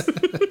this.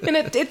 And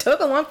it took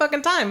a long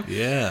fucking time.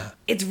 Yeah.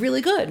 It's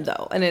really good,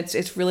 though. And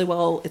it's really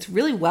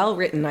well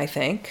written, I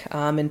think,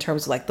 in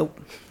terms of, like,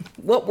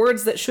 what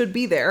words that should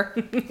be there,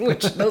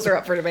 which those are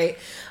up for debate.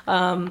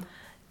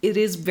 It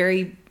is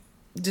very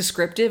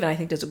descriptive, and I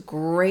think does a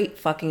great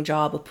fucking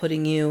job of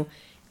putting you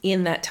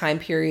in that time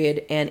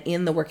period and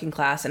in the working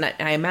class. And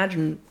I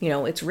imagine,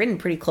 it's written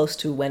pretty close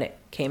to when it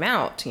came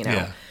out,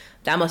 Yeah.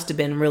 That must have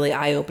been really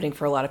eye-opening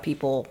for a lot of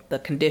people. The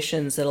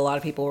conditions that a lot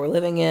of people were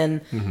living in,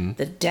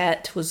 the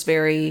debt was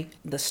the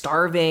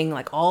starving,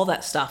 like all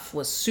that stuff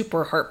was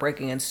super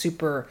heartbreaking and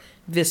super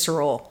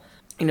visceral.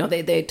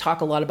 They talk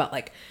a lot about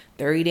like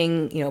they're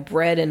eating,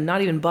 bread and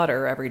not even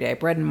butter every day,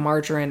 bread and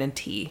margarine and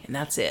tea, and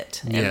that's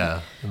it.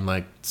 And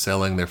like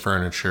selling their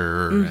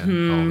furniture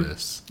and all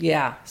this.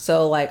 Yeah,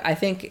 so like I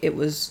think it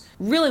was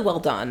really well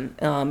done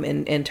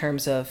in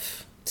terms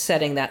of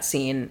setting that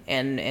scene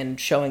and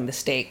showing the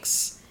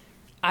stakes.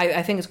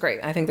 I think it's great.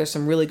 I think there's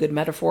some really good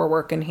metaphor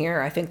work in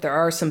here. I think there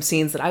are some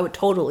scenes that I would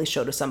totally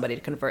show to somebody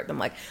to convert them.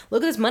 Like,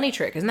 look at this money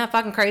trick. Isn't that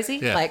fucking crazy?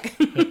 Yeah. Like,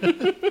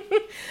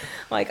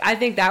 like, I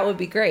think that would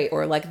be great.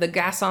 Or like the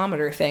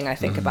gasometer thing I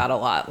think about a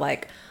lot.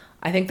 Like,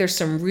 I think there's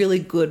some really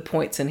good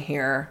points in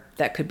here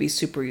that could be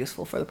super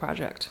useful for the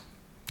project.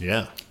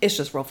 Yeah. It's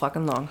just real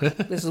fucking long.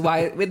 This is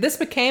why this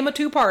became a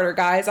 2-parter,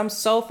 guys. I'm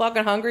so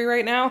fucking hungry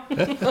right now.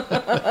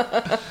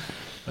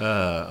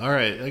 All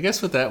right. I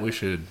guess with that, we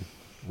should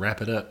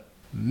wrap it up.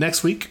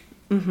 Next week,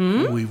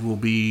 we will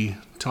be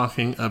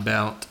talking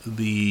about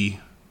the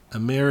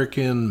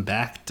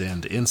American-backed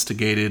and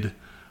instigated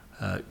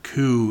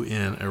coup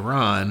in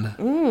Iran,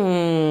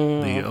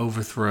 the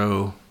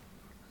overthrow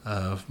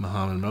of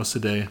Mohammad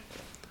Mossadegh.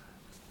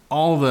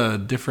 all the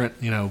different,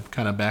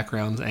 kind of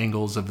backgrounds,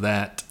 angles of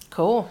that.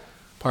 Cool.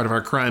 Part of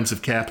our Crimes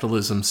of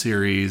Capitalism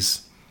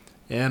series,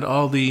 and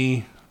all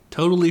the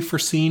totally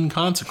foreseen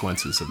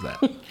consequences of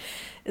that.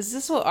 Is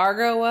this what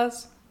Argo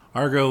was?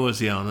 Argo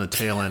was, on the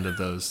tail end of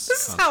those.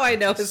 This is how I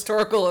know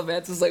historical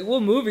events. It's like,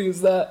 what movie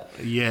is that?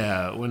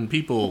 Yeah, when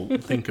people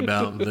think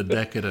about the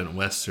decadent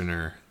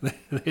Westerner,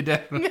 they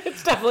definitely...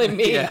 It's definitely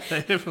me. Yeah,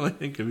 they definitely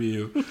think of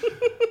you.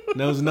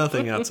 Knows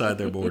nothing outside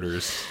their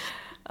borders.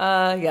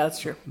 Yeah, that's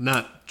true.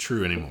 Not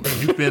true anymore.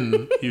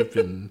 You've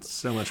been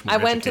so much more I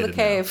went to the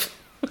cave.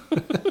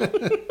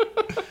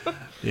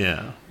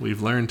 Yeah,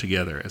 we've learned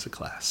together as a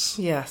class.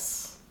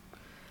 Yes.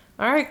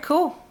 All right,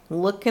 cool.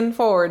 Looking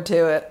forward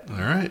to it. All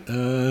right,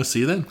 see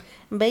you then.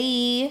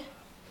 Bye.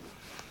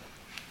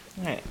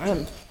 All right,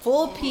 I'm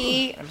full of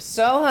pee. I'm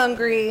so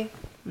hungry.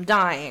 I'm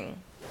dying.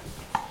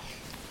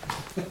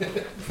 You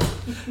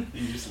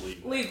just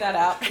leave. Leave that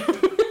out.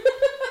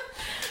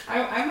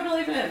 I'm going to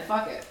leave it in.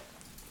 Fuck it.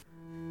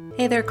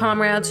 Hey there,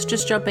 comrades.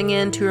 Just jumping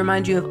in to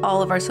remind you of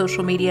all of our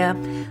social media.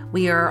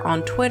 We are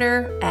on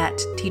Twitter at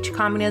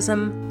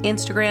TeachCommunism,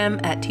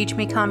 Instagram at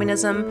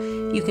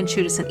TeachMeCommunism. You can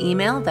shoot us an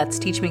email. That's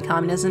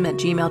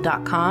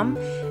teachmecommunism@gmail.com.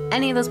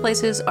 Any of those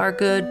places are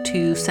good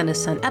to send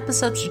us an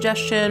episode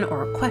suggestion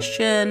or a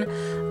question,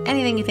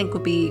 anything you think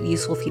would be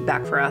useful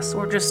feedback for us,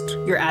 or just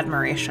your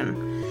admiration.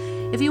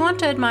 If you want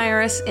to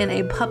admire us in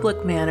a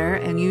public manner,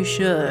 and you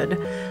should,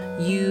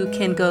 you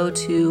can go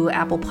to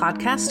Apple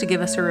Podcasts to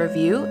give us a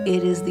review.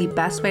 It is the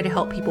best way to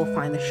help people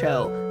find the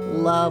show.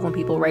 Love when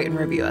people write and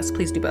review us.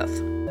 Please do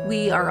both.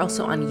 We are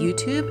also on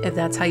YouTube, if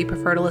that's how you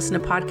prefer to listen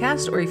to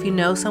podcasts, or if you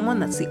know someone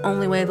that's the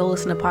only way they'll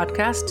listen to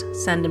podcasts,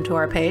 send them to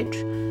our page.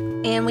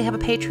 And we have a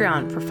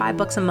Patreon. For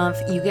 $5 a month,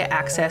 you get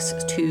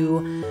access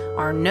to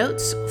our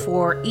notes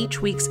for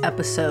each week's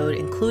episode,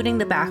 including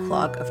the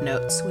backlog of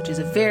notes, which is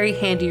a very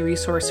handy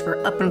resource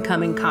for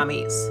up-and-coming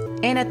commies.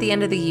 And at the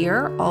end of the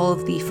year, all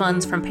of the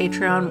funds from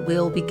Patreon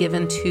will be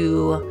given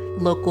to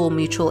local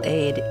mutual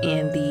aid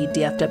in the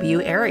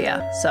DFW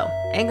area. So,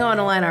 ain't going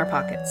to line our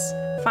pockets.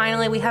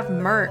 Finally, we have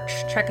merch.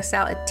 Check us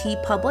out at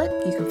TeePublic.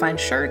 You can find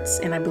shirts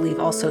and I believe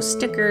also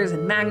stickers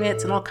and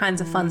magnets and all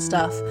kinds of fun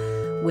stuff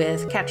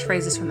with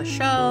catchphrases from the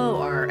show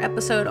or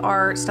episode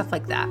art, stuff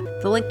like that.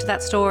 The link to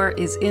that store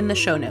is in the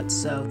show notes,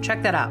 so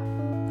check that out.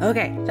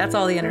 Okay, that's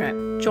all the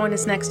internet. Join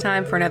us next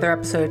time for another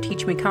episode of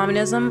Teach Me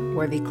Communism,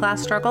 where the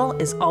class struggle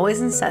is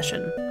always in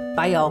session.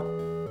 Bye, y'all.